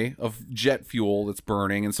runway of jet fuel that's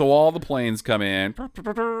burning. And so all the planes come in.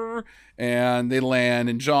 And they land.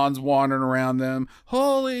 And John's wandering around them.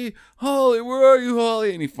 Holly, where are you,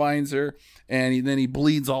 Holly? And he finds her. And then he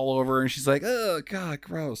bleeds all over. And she's like, oh, God,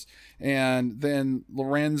 gross. And then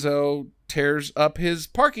Lorenzo tears up his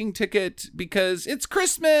parking ticket because it's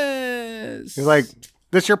Christmas. He's like,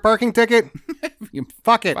 this your parking ticket?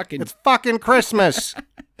 Fuck it. It's fucking Christmas.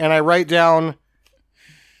 And I write down,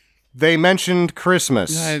 they mentioned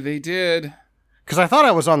Christmas. Yeah, they did. Because I thought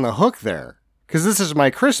I was on the hook there. Because this is my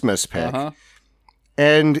Christmas pick.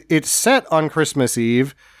 And it's set on Christmas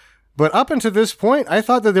Eve. But up until this point, I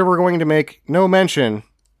thought that they were going to make no mention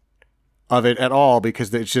of it at all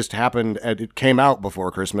because it just happened, it came out before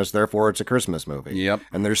Christmas, therefore it's a Christmas movie. Yep.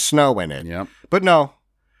 And there's snow in it. Yep. But no,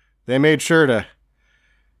 they made sure to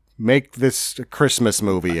make this a Christmas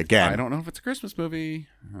movie again. I don't know if it's a Christmas movie.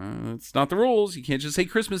 It's not the rules. You can't just say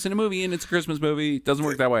Christmas in a movie and it's a Christmas movie. It doesn't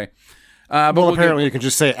work that way. But well, apparently you can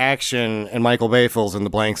just say action and Michael Bay fills in the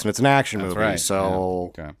blanks and it's an action movie. Right.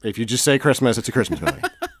 So yeah. Okay. If you just say Christmas, it's a Christmas movie.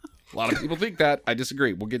 A lot of people think that. I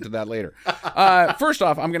disagree. We'll get to that later. First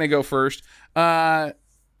off, I'm going to go first.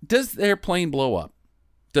 Does their plane blow up?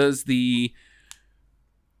 Does the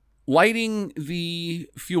lighting the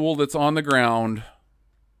fuel that's on the ground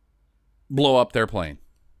blow up their plane?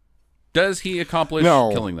 Does he accomplish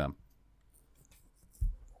killing them?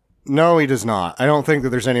 No, he does not. I don't think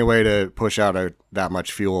that there's any way to push out that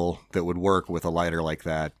much fuel that would work with a lighter like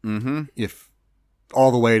that. If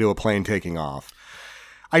all the way to a plane taking off.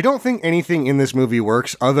 I don't think anything in this movie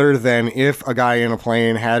works other than if a guy in a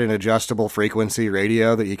plane had an adjustable frequency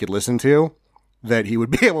radio that he could listen to, that he would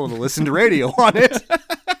be able to listen to radio on it.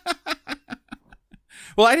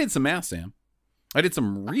 Well, I did some math, Sam. I did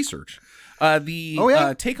some research.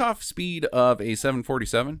 Takeoff speed of a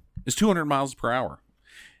 747 is 200 miles per hour.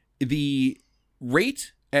 The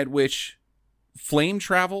rate at which flame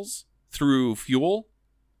travels through fuel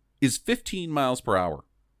is 15 miles per hour.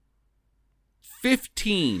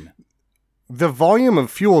 15. The volume of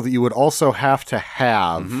fuel that you would also have to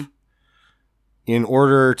have in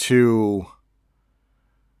order to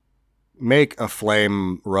make a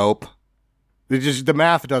flame rope, the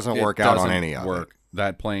math doesn't work out on any of it.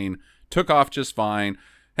 That plane took off just fine.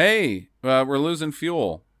 Hey, we're losing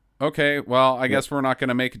fuel. Okay, well, I guess we're not going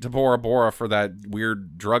to make it to Bora Bora for that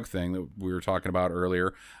weird drug thing that we were talking about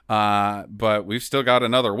earlier. But we've still got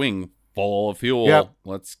another wing full of fuel. Yep.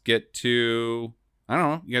 Let's get to, I don't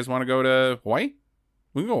know, you guys want to go to Hawaii?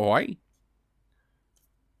 We can go to Hawaii.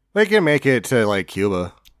 They can make it to, like,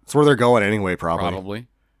 Cuba. That's where they're going anyway, Probably.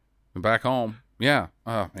 And back home. Yeah.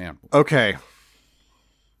 Oh, man. Okay.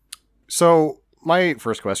 So, my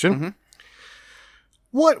first question.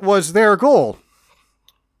 What was their goal?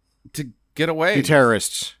 To get away. The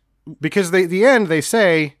terrorists. Because the end, they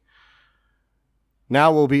say,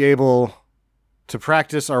 now we'll be able to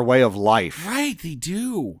practice our way of life. Right, they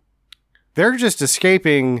do. They're just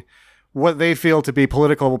escaping what they feel to be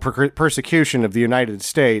political persecution of the United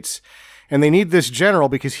States, and they need this general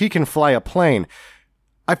because he can fly a plane.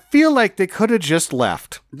 I feel like they could have just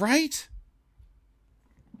left. Right?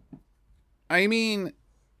 I mean,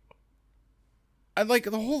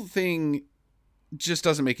 the whole thing just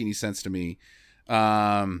doesn't make any sense to me.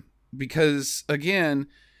 Because, again,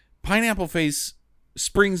 Pineapple Face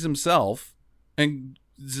springs himself and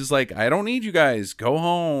is like, I don't need you guys. Go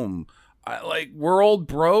home. We're old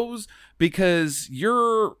bros because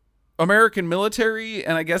you're American military,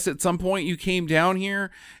 and I guess at some point you came down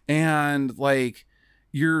here and,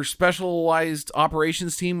 your specialized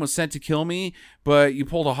operations team was sent to kill me, but you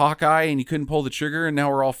pulled a Hawkeye and you couldn't pull the trigger, and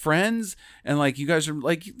now we're all friends. And you guys are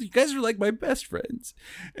like my best friends.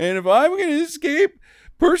 And if I'm going to escape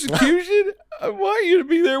persecution, I want you to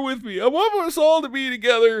be there with me. I want us all to be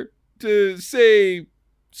together to say,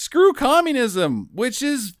 screw communism, which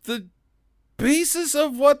is the basis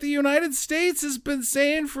of what the United States has been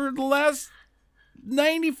saying for the last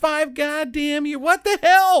 95 goddamn years. What the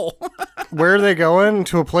hell? Where are they going?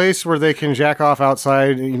 To a place where they can jack off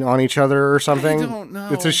outside on each other or something? I don't know.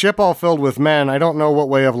 It's a ship all filled with men. I don't know what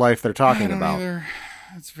way of life they're talking about. Either.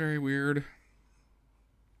 It's very weird.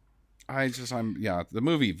 The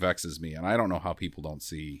movie vexes me, and I don't know how people don't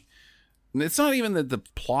see. And it's not even that the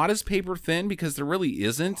plot is paper thin, because there really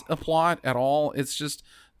isn't a plot at all. It's just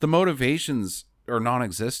the motivations are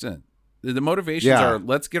non-existent. The motivations are,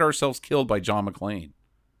 let's get ourselves killed by John McClane.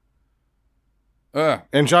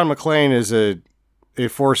 And John McClane is a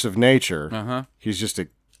force of nature. He's just a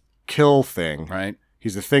kill thing. Right.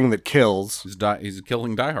 He's a thing that kills. He's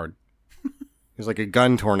killing Die Hard. He's like a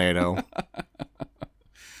gun tornado.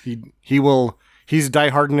 He's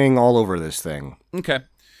die-hardening all over this thing. Okay.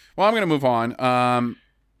 Well, I'm going to move on.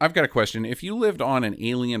 I've got a question. If you lived on an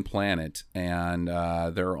alien planet and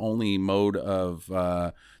their only mode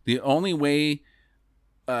of the only way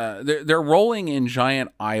they're rolling in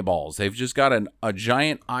giant eyeballs. They've just got a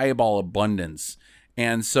giant eyeball abundance,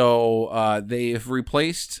 and so they've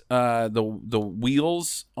replaced the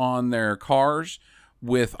wheels on their cars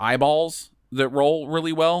with eyeballs that roll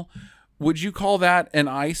really well. Would you call that an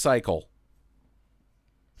eye cycle?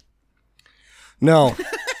 No.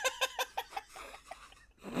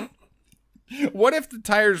 What if the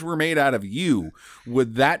tires were made out of you?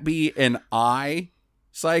 Would that be an eye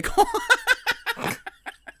cycle?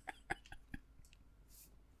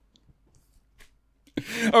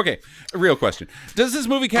 Okay, real question. Does this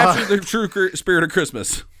movie capture the true spirit of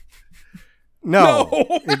Christmas? No.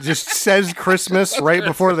 It just says Christmas right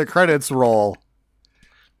before the credits roll.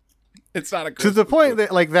 It's not a Christmas. To the point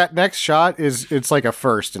that that next shot it's like a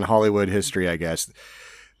first in Hollywood history, I guess.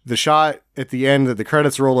 The shot at the end that the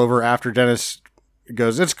credits roll over after Dennis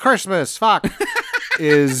goes, "It's Christmas, fuck,"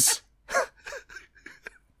 is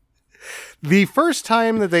the first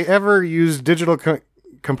time that they ever used digital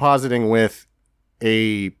compositing with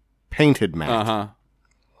a painted mat.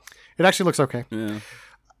 It actually looks okay. Yeah.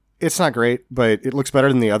 It's not great, but it looks better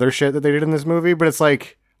than the other shit that they did in this movie. But it's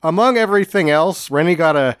among everything else, Rennie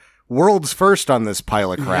got a world's first on this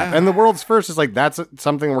pile of crap. Yeah. And the world's first is that's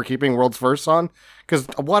something we're keeping world's first on? Because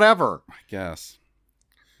whatever. I guess.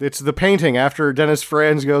 It's the painting after Dennis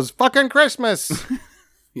Franz goes, "Fucking Christmas."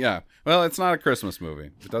 Yeah. Well, it's not a Christmas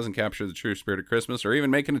movie. It doesn't capture the true spirit of Christmas or even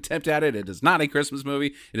make an attempt at it. It is not a Christmas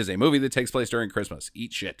movie. It is a movie that takes place during Christmas.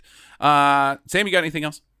 Eat shit. Sam, you got anything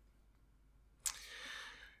else?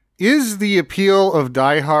 Is the appeal of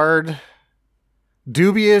Die Hard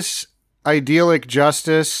dubious, idyllic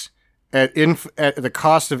justice at the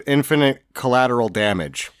cost of infinite collateral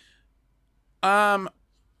damage?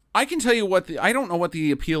 I can tell you I don't know what the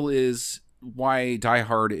appeal is. Why Die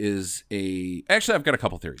Hard is actually, I've got a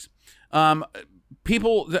couple theories.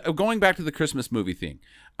 People going back to the Christmas movie thing.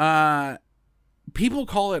 People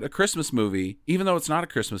call it a Christmas movie, even though it's not a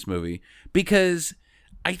Christmas movie, because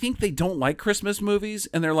I think they don't like Christmas movies,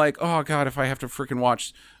 and they're like, oh God, if I have to freaking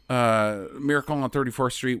watch Miracle on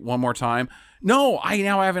 34th Street one more time. No, I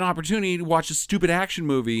now have an opportunity to watch a stupid action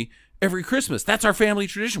movie every Christmas. That's our family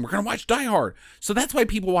tradition. We're going to watch Die Hard. So that's why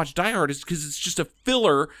people watch Die Hard, is because it's just a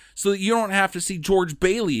filler so that you don't have to see George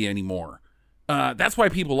Bailey anymore. That's why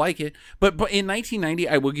people like it. But in 1990,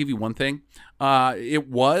 I will give you one thing. It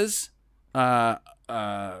was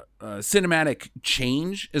cinematic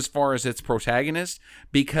change as far as its protagonist,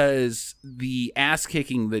 because the ass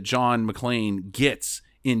kicking that John McClane gets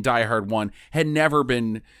in Die Hard 1 had never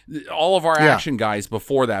been. All of our action guys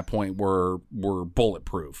before that point were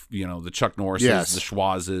bulletproof. You know, the Chuck Norrises, the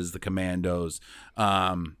Schwarzes, the Commandos.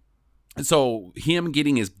 So him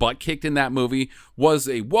getting his butt kicked in that movie was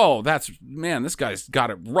this guy's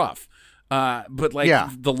got it rough. But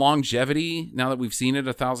the longevity, now that we've seen it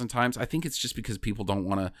 1,000 times, I think it's just because people don't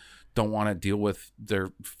want to deal with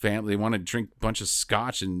their family. They want to drink a bunch of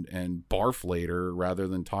scotch and barf later rather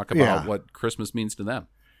than talk about what Christmas means to them.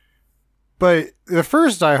 But the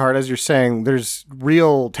first Die Hard, as you're saying, there's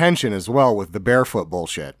real tension as well with the barefoot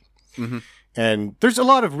bullshit. Mm-hmm. And there's a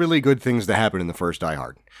lot of really good things that happen in the first Die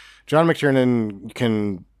Hard. John McTiernan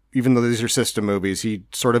can, even though these are system movies, he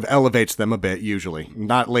sort of elevates them a bit usually.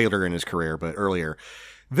 Not later in his career, but earlier.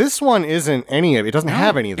 This one isn't any of it. It doesn't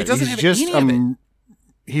have any of it.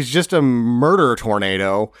 He's just a murder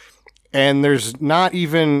tornado, and there's not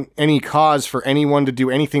even any cause for anyone to do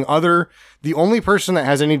anything other. The only person that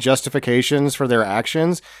has any justifications for their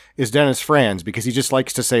actions is Dennis Franz, because he just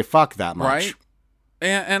likes to say fuck that much. Right.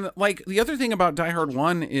 And like the other thing about Die Hard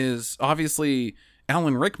 1 is obviously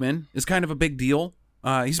Alan Rickman is kind of a big deal.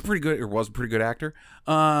 He's a pretty good, or was a pretty good actor.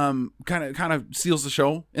 Kind of steals the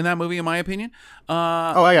show in that movie, in my opinion.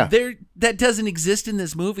 That doesn't exist in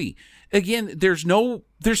this movie. Again, there's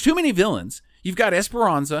too many villains. You've got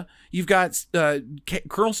Esperanza, you've got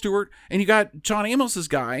Colonel Stewart, and you got John Amos's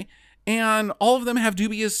guy, and all of them have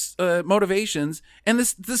dubious motivations. And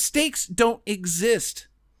the stakes don't exist.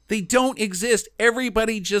 They don't exist.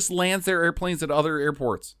 Everybody just lands their airplanes at other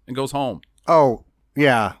airports and goes home. Oh,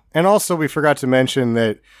 yeah. And also we forgot to mention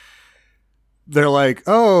that they're like,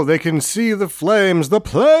 oh, they can see the flames. The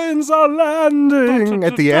planes are landing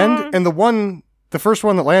at the end. And the first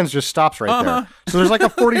one that lands just stops right there. So there's like a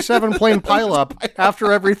 47 plane pileup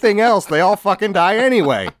after everything else. They all fucking die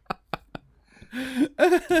anyway.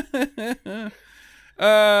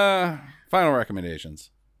 Final recommendations.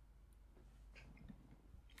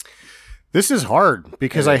 This is hard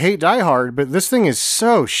because I hate Die Hard, but this thing is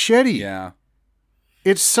so shitty. Yeah.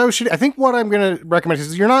 It's so shitty. I think what I'm going to recommend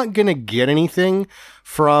is you're not going to get anything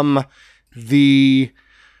from the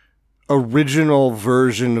original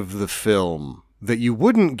version of the film that you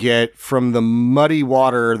wouldn't get from the muddy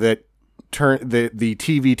water that the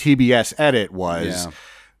TV TBS edit was.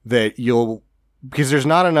 Yeah. Because there's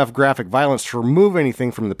not enough graphic violence to remove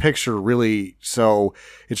anything from the picture, really. So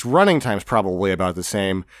its running time's probably about the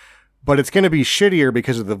same. But it's going to be shittier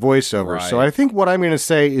because of the voiceover. Right. So I think what I'm going to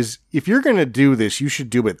say is, if you're going to do this, you should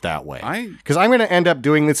do it that way. Because I'm going to end up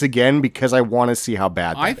doing this again because I want to see how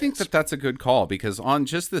bad that is. I think that's a good call, because on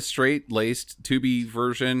just the straight-laced Tubi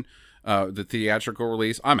version, the theatrical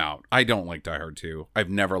release, I'm out. I don't like Die Hard 2. I've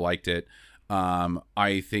never liked it.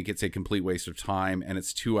 I think it's a complete waste of time, and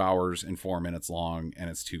it's 2 hours and 4 minutes long, and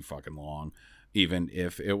it's too fucking long, even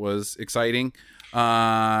if it was exciting.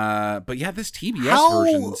 But yeah, this TBS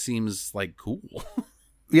version seems like cool.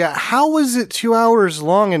 Yeah, how was it 2 hours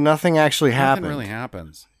long and nothing actually happened? Nothing really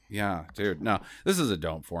happens. Yeah, dude. No, this is a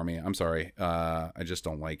don't for me. I'm sorry. I just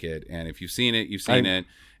don't like it. And if you've seen it, you've seen it.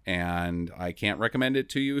 And I can't recommend it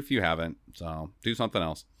to you if you haven't. So do something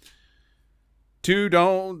else. 2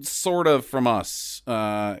 don't sort of from us.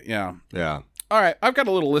 Yeah. Yeah. All right. I've got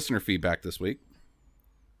a little listener feedback this week.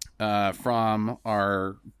 From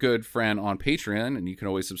our good friend on Patreon, and you can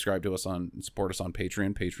always subscribe to us support us on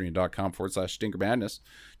Patreon, patreon.com/stinkermadness.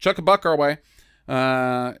 Chuck a buck our way.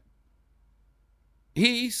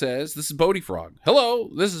 He says, this is Bodie Frog.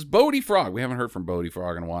 Hello, this is Bodie Frog. We haven't heard from Bodie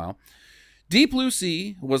Frog in a while. Deep Blue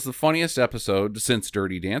Sea was the funniest episode since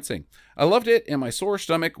Dirty Dancing. I loved it, and my sore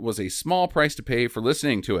stomach was a small price to pay for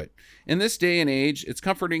listening to it. In this day and age, it's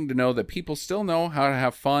comforting to know that people still know how to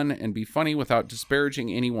have fun and be funny without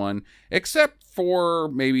disparaging anyone, except for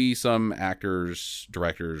maybe some actors,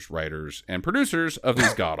 directors, writers, and producers of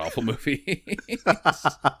these god-awful movies.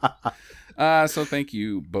 So thank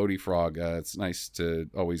you, Bodie Frog. It's nice to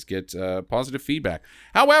always get positive feedback.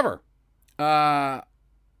 However,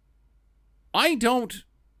 I don't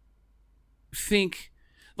think,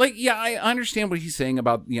 like, yeah, I understand what he's saying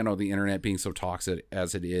about, the internet being so toxic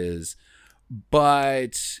as it is.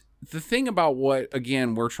 But the thing about what,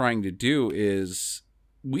 again, we're trying to do is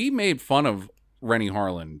we made fun of Rennie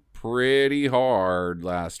Harlan pretty hard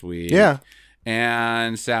last week. Yeah.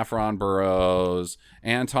 And Saffron Burrows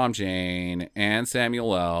and Tom Jane and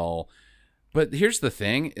Samuel L. But here's the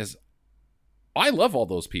thing is I love all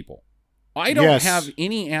those people. I don't have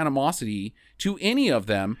any animosity to any of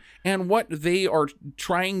them and what they are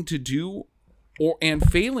trying to do and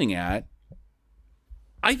failing at.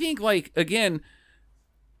 I think, like, again,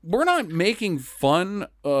 we're not making fun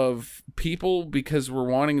of people because we're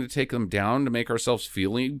wanting to take them down to make ourselves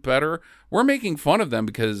feeling better. We're making fun of them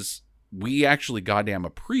because we actually goddamn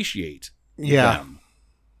appreciate them.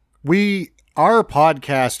 Our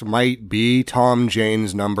podcast might be Tom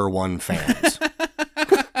Jane's #1 fans.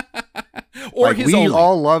 Or we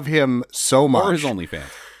all love him so much. Or his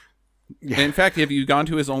OnlyFans. Yeah. In fact, have you gone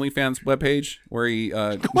to his OnlyFans webpage where he...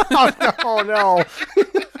 Oh, no.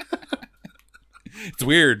 It's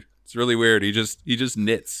weird. It's really weird. He just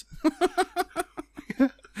knits.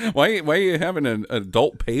 Why are you having an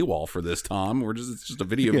adult paywall for this, Tom? It's just a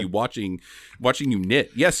video of you watching you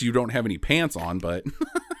knit. Yes, you don't have any pants on, but...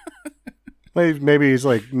 Maybe he's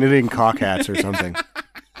like knitting cock hats or something.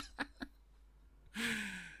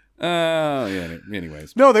 Yeah.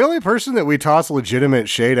 Anyways, no. The only person that we toss legitimate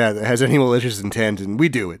shade at that has any malicious intent, and we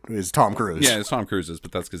do it, is Tom Cruise. Yeah, it's Tom Cruise's,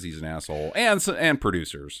 but that's because he's an asshole, and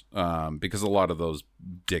producers, because a lot of those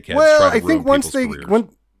dickheads. Try to ruin people's careers.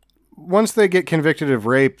 Once they get convicted of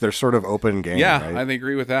rape, they're sort of open game. Yeah, right? I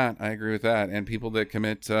agree with that. And people that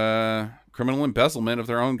commit criminal embezzlement of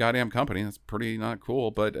their own goddamn company, that's pretty not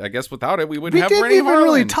cool. But I guess without it, we wouldn't have Rennie Harlan. We didn't even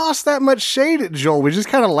really toss that much shade at Joel. We just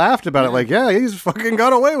kind of laughed about it, like, yeah, he's fucking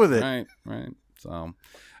got away with it. Right. So,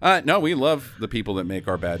 no, we love the people that make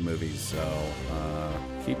our bad movies. So,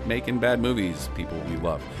 keep making bad movies, people we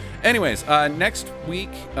love. Anyways, next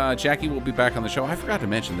week, Jackie will be back on the show. I forgot to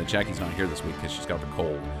mention that Jackie's not here this week because she's got the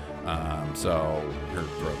cold. So her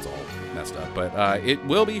throat's all messed up. But it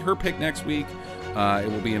will be her pick next week.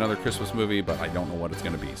 It will be another Christmas movie, but I don't know what it's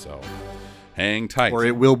going to be, so hang tight. Or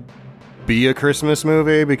it will be a Christmas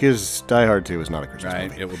movie, because Die Hard 2 is not a Christmas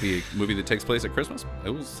movie. It will be a movie that takes place at Christmas.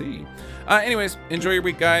 We'll see. Anyways, enjoy your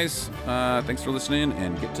week, guys. Thanks for listening,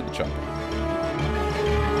 and get to the chopper.